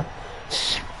the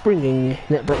springing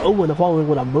net break. Oh, and the following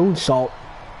with a moonsault.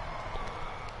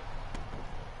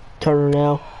 Turner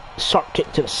now, sharp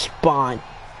kick to the spine.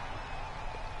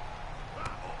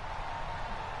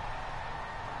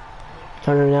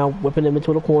 Turner now whipping him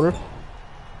into the corner.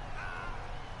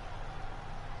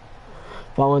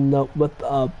 Following up with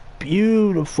a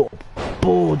beautiful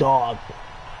bulldog.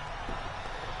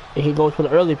 And he goes for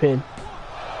the early pin.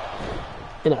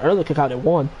 And an early kick out at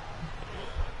 1.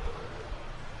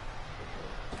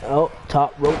 Oh,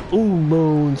 top rope. Ooh,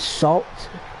 moonsault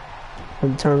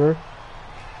from Turner.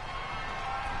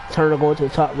 Turner going to the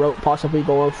top rope, possibly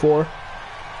going for.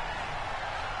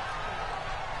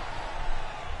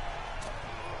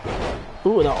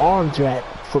 Ooh, and an arm drag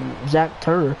from Zach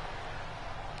Turner.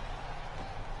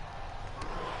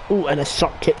 Ooh, and a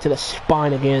sharp kick to the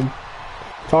spine again.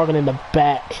 Targeting the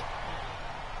back.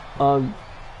 Oh,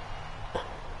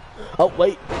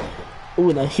 wait. Ooh,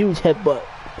 and a huge headbutt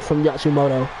from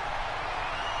Matsumoto.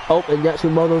 Oh, and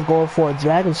Matsumoto's going for a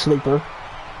dragon sleeper.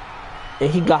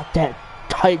 And he got that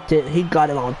tight. He got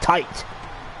it on tight.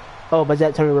 Oh, but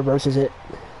Zach Turner reverses it.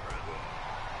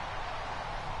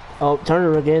 Oh,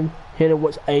 Turner again. Hit it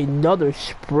with another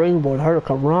springboard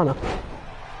hurricanrana.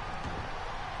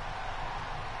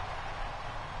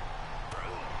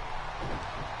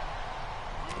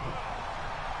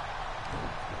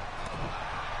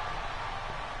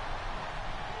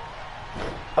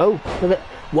 Oh, look at,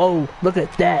 whoa, look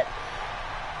at that.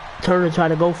 Turner tried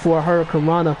to go for a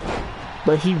hurricanrana,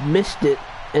 but he missed it.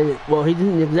 And, well, he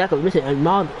didn't exactly miss it,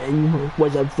 and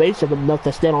was evasive enough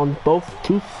to stand on both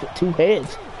two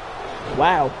heads.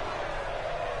 Wow.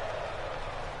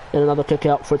 And another kick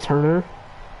out for Turner.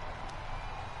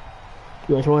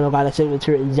 US Royal got a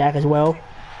signature in Zach as well.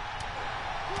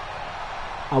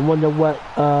 I wonder what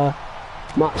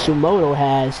Matsumoto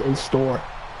has in store.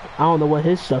 I don't know what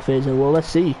his stuff is, and well, let's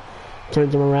see.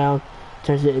 Turns him around,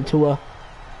 turns it into a.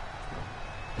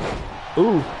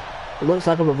 Ooh, it looks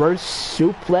like a reverse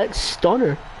suplex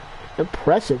stunner.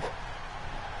 Impressive.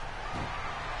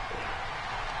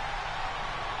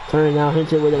 Turner now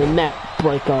hits it with a neck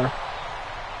breaker.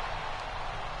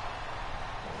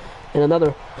 And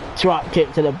another drop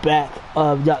kick to the back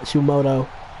of Matsumoto.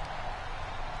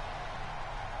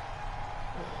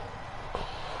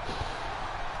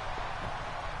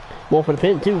 One for the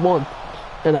pin, 2-1.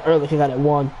 And an early kick out at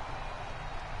 1.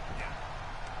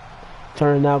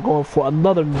 Turner now going for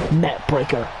another net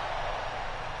breaker.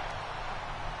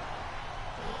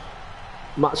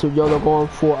 Matsumoto going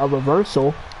for a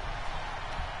reversal.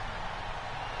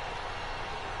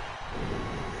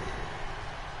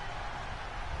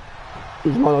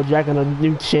 He's Mono Dragon, a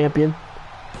new champion.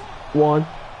 1,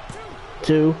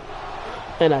 2,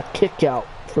 and a kick out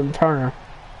from Turner.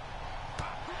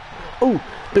 Ooh,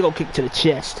 big old kick to the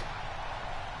chest.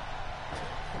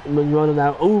 And then running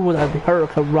out. Ooh, with a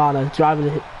Hurricane Rana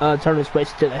driving Turner's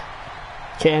face to the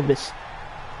canvas.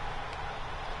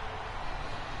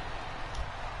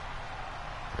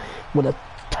 With a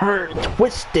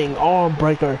twisting arm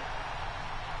breaker.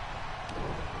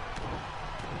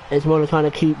 As Mono trying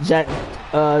to keep Zack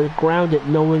grounded,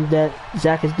 knowing that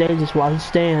Zack is dangerous while he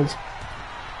stands.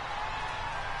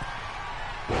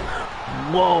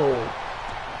 Whoa!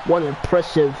 What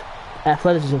impressive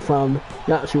athleticism from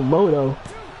Yatsumoto.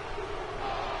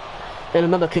 And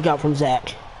another kick out from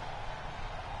Zack.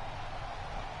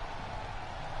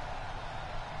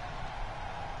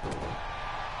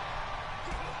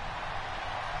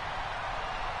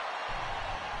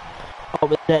 Oh,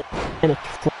 but that and a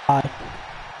fly.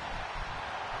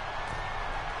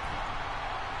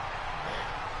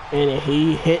 And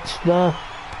he hits the...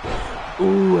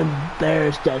 Ooh, and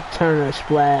there's the Turner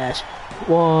splash.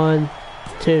 1,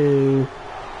 2.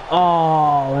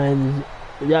 Oh, and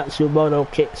Yatsumoto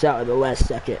kicks out in the last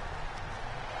second.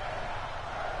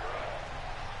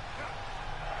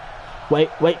 Wait.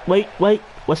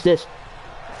 What's this?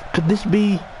 Could this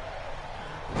be...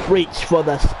 Reach for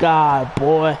the sky,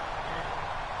 boy.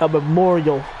 A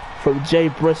memorial from Jay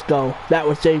Briscoe. That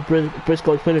was Jay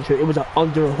Briscoe's finisher. It was an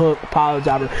underhook pile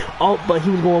driver. Oh, but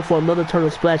he was going for another Turner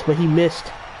splash, but he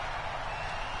missed.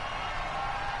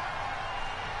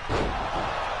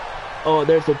 Oh,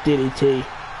 there's a DDT.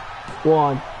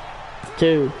 1,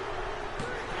 2.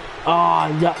 Ah,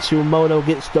 Yatsumoto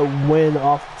gets the win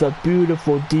off the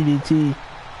beautiful DDT.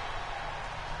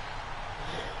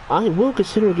 I will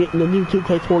consider getting the new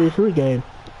 2K23 game.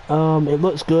 It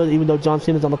looks good, even though John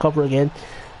Cena's on the cover again.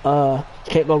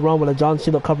 Can't go wrong with a John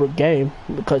Cena covered game,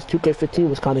 because 2K15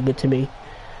 was kind of good to me.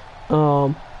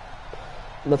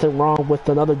 Nothing wrong with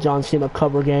another John Cena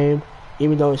cover game,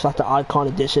 even though it's like the Icon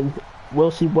Edition. We'll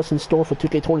see what's in store for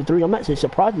 2K23. I'm actually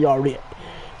surprised you already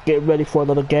getting ready for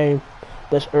another game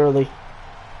that's early.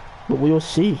 But we will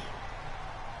see.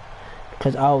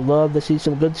 Because I would love to see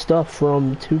some good stuff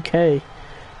from 2K.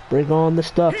 Bring on the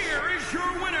stuff. Here is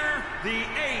your winner, the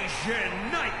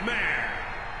Asian Nightmare,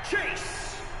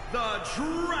 Chase the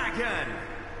Dragon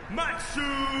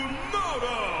Matsumoto.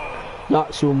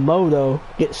 Matsumoto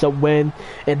gets a win,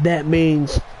 and that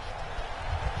means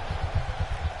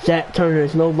Zack Turner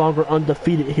is no longer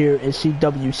undefeated here in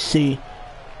CWC.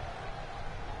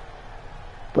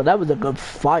 But that was a good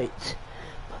fight.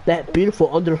 That beautiful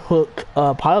underhook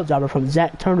pile driver from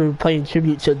Zack Turner paying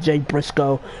tribute to Jay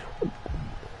Briscoe.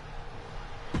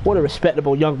 What a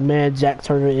respectable young man Zack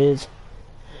Turner is.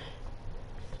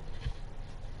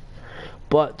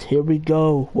 But here we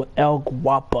go with El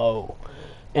Guapo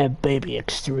and Baby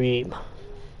Extreme.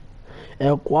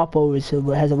 El Guapo has a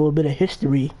little bit of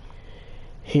history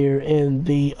here in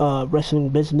the wrestling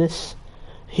business.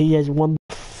 He has won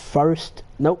the first...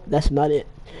 Nope, that's not it.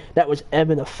 That was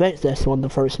Evan Effects that's won the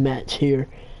first match here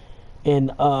in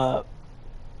the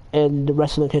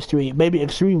wrestling history. Baby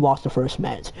Extreme lost the first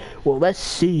match. Well, let's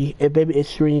see if Baby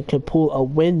Extreme can pull a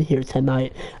win here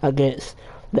tonight against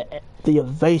the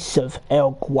evasive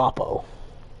El Guapo.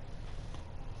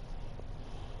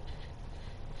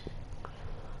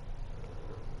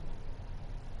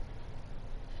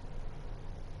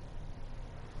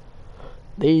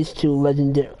 These two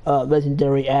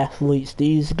legendary athletes,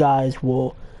 these guys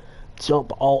will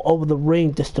jump all over the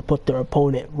ring just to put their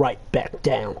opponent right back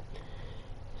down.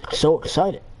 So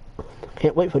excited.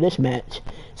 Can't wait for this match.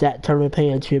 Zack Turner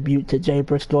paying tribute to Jay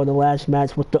Briscoe in the last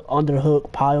match with the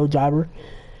underhook pile driver.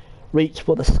 Reach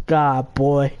for the sky,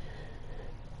 boy.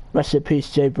 Rest in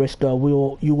peace, Jay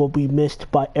Briscoe. You will be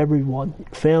missed by everyone.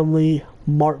 Family,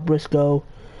 Mark Briscoe,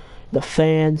 the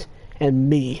fans, and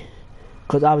me.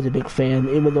 Because I was a big fan,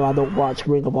 even though I don't watch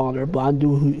Ring of Honor. But I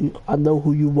know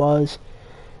who you was.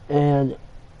 And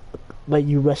may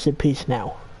you rest in peace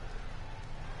now.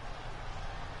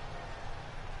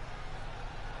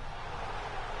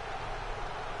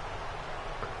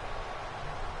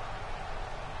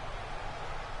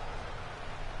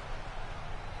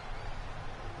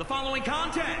 The following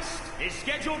contest is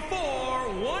scheduled for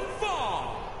one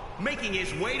fall. Making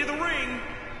his way to the ring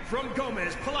from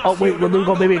Gomez Palacio. Oh wait, well then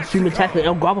go Baby Extreme attack the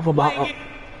El Guapo from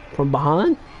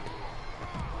behind?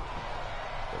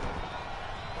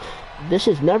 This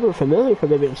is never familiar for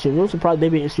Baby Extreme. I'm surprised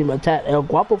Baby Extreme attacked El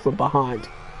Guapo from behind.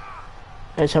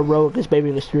 As heroic as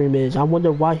Baby Extreme is, I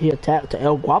wonder why he attacked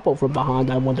El Guapo from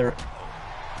behind, I wonder.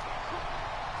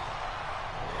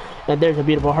 And there's a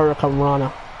beautiful Hurricane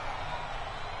Rana.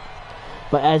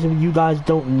 But as you guys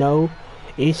don't know,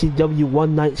 ECW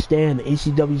One Night Stand,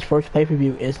 ECW's first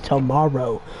pay-per-view is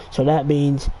tomorrow. So that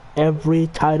means every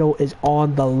title is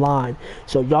on the line.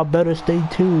 So y'all better stay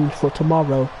tuned for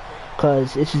tomorrow,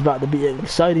 because this is about to be an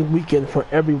exciting weekend for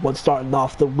everyone, starting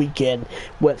off the weekend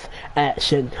with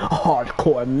action,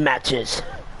 hardcore matches.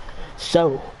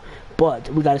 So, but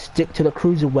we gotta stick to the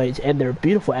cruiserweights and their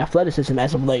beautiful athleticism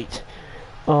as of late.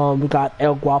 We got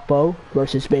El Guapo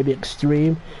versus Baby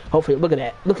Extreme. Hopefully, look at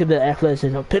that. Look at the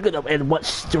athleticism. Pick it up, and what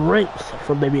strength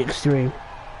from Baby Extreme.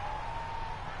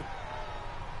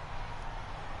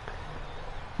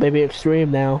 Baby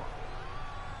Extreme now.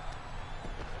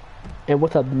 And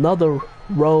with another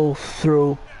roll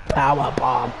through power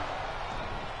bomb.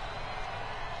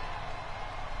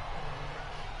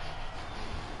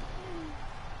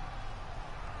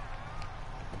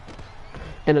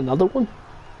 And another one.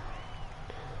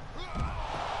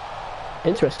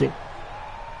 Interesting.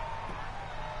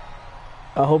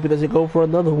 I hope he doesn't go for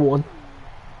another one.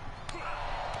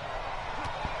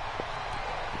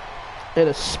 And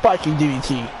a spiking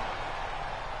DDT.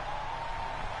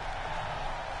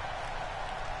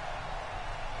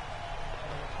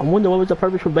 I wonder what was the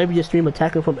purpose for Baby Extreme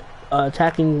attacking from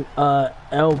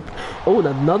El. Oh,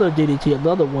 another DDT,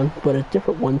 another one, but a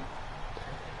different one.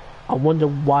 I wonder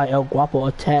why El Guapo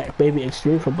attacked Baby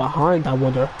Extreme from behind. I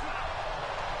wonder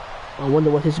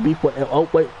what his beef with. Oh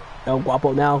wait, El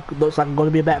Guapo now looks like it's going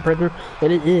to be a backbreaker,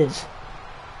 and it is.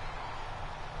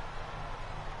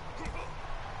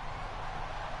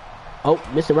 Oh,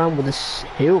 missed around with a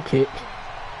heel kick.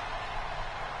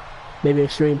 Baby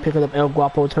Extreme picking up El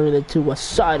Guapo, turning it into a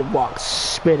sidewalk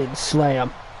spinning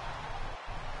slam.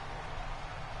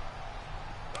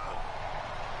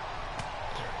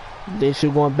 They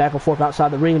two going back and forth outside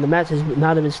the ring. The match has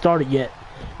not even started yet.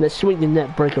 Let's swing the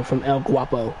net breaker from El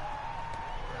Guapo.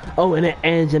 Oh, and it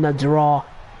ends in a draw.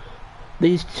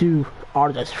 These two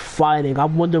are just fighting. I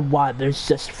wonder why they're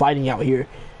just fighting out here.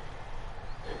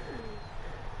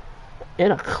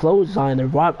 And a clothesline.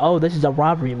 Oh, this is a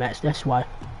robbery match. That's why.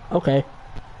 Okay.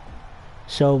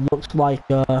 So looks like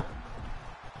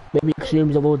maybe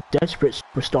Extreme's a little desperate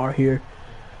superstar here.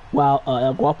 While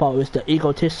El Guapo is the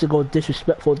egotistical,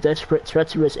 disrespectful, desperate,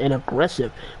 treacherous, and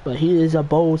aggressive. But he is a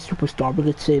bold superstar. We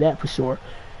could say that for sure.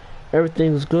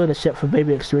 Everything's good except for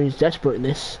Baby Extreme's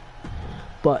desperateness.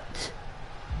 But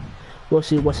we'll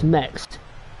see what's next.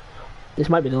 This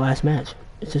might be the last match.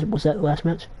 Was that the last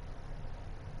match?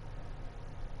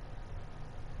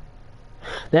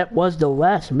 That was the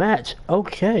last match.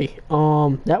 Okay.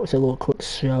 That was a little quick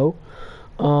show.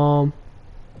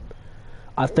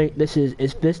 I think this is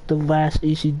this the last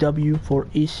ECW for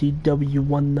ECW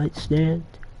One Night Stand?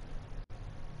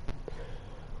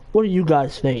 What do you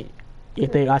guys think? You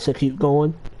think I should keep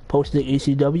going, posting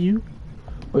ECW?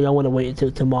 Or y'all want to wait until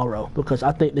tomorrow? Because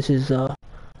I think this is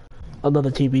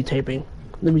another TV taping.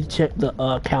 Let me check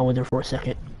the calendar for a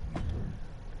second.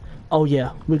 Oh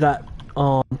yeah, we got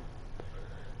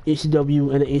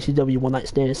ECW and the ECW One Night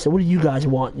Stand. So what do you guys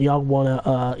want? Y'all want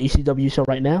a ECW show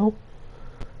right now?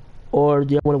 Or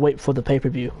do y'all want to wait for the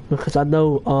pay-per-view? Because I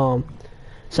know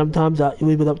sometimes I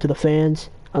leave it up to the fans.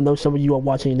 I know some of you are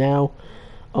watching now.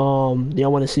 Do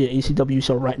y'all want to see an ECW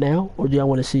show right now? Or do y'all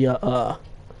want to see a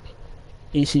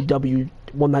ECW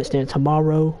One Night Stand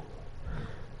tomorrow?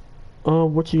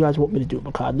 What do you guys want me to do?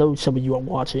 Because I know some of you are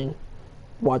watching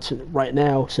right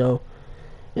now, so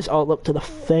it's all up to the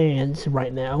fans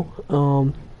right now.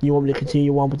 You want me to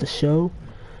continue on with the show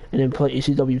and then play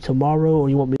ECW tomorrow, or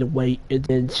you want me to wait and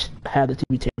then have the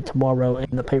TV tape tomorrow and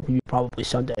the pay-per-view probably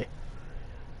Sunday?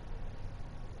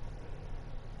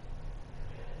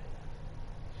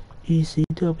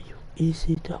 ECW.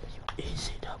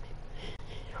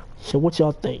 So what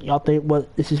y'all think? Y'all think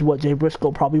this is what Jay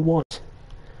Briscoe probably wants?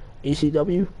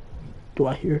 ECW? Do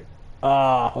I hear?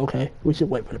 Okay. We should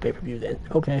wait for the pay-per-view then.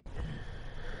 Okay.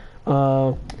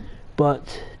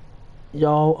 But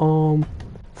y'all,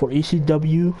 for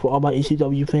ECW, for all my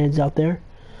ECW fans out there,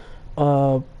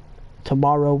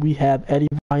 tomorrow we have Eddie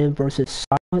Ryan versus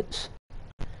Silence.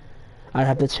 I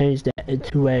have to change that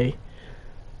into a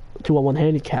 2-on-1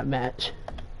 handicap match.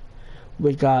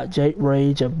 We got Jake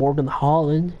Rage and Morgan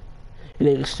Holland in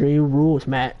an Extreme Rules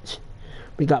match.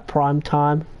 We got Prime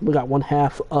Time. We got one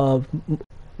half of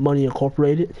Money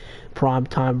Incorporated, Prime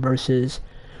Time versus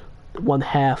one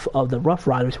half of the Rough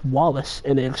Riders, Wallace,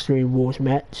 in the Extreme Rules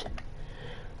match.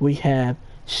 We have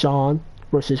Sean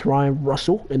versus Ryan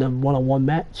Russell in a 1-on-1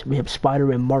 match. We have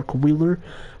Spider and Mark Wheeler.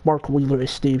 Mark Wheeler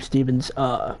is Steve Stevens'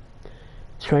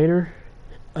 trainer.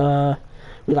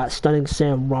 We got Stunning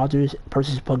Sam Rogers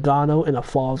versus Pagano in a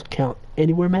Falls Count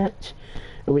Anywhere match.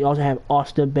 And we also have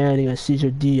Austin Banning and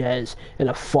Cesar Diaz in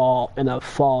a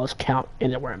falls count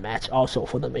anywhere match also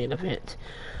for the main event.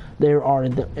 There are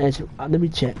let me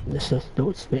check this.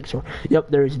 Let's make sure.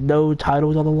 Yep, there is no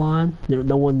titles on the line. There's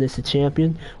no one that's a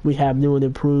champion. We have new and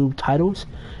improved titles,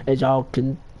 as y'all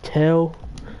can tell,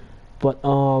 but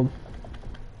no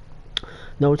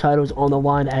titles on the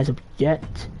line as of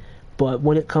yet. But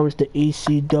when it comes to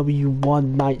ECW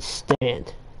One Night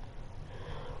Stand,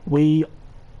 we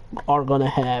are gonna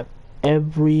have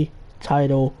every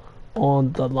title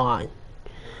on the line.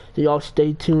 So y'all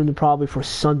stay tuned probably for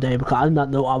Sunday, because I did not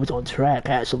know I was on track.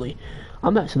 Actually,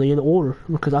 I'm actually in order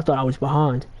because I thought I was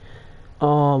behind.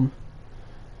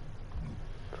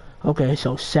 Okay,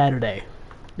 so Saturday,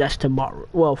 that's tomorrow.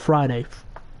 Well, Friday,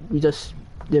 we just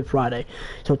did Friday.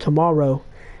 So tomorrow,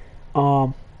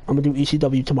 I'm gonna do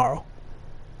ECW tomorrow.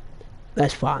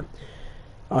 That's fine.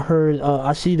 I heard,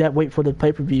 I see that wait for the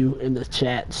pay-per-view in the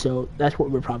chat, so that's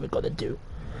what we're probably gonna do.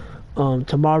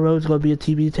 Tomorrow's gonna be a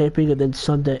TV taping, and then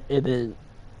Saturday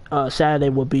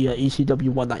will be a ECW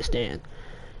One Night Stand.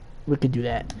 We can do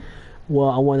that. Well,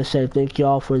 I want to say thank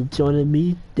y'all for joining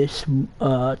me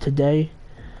today.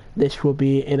 This will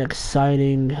be an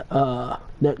exciting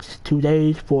next 2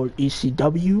 days for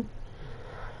ECW.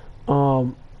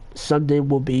 Sunday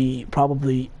will be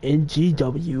probably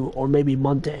NGW or maybe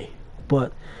Monday,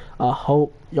 but I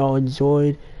hope y'all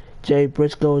enjoyed Jay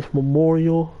Briscoe's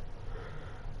memorial.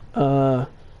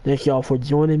 Thank y'all for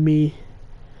joining me.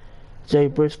 Jay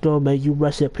Briscoe, may you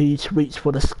rest in peace. Reach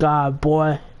for the sky,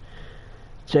 boy.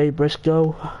 Jay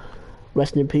Briscoe,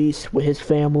 rest in peace with his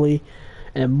family.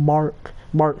 And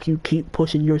Mark, you keep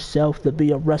pushing yourself to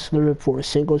be a wrestler for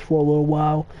singles for a little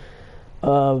while.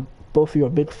 Both of you are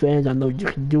big fans. I know you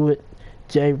can do it.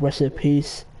 Jay, rest in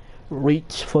peace.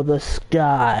 Reach for the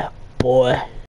sky, boy.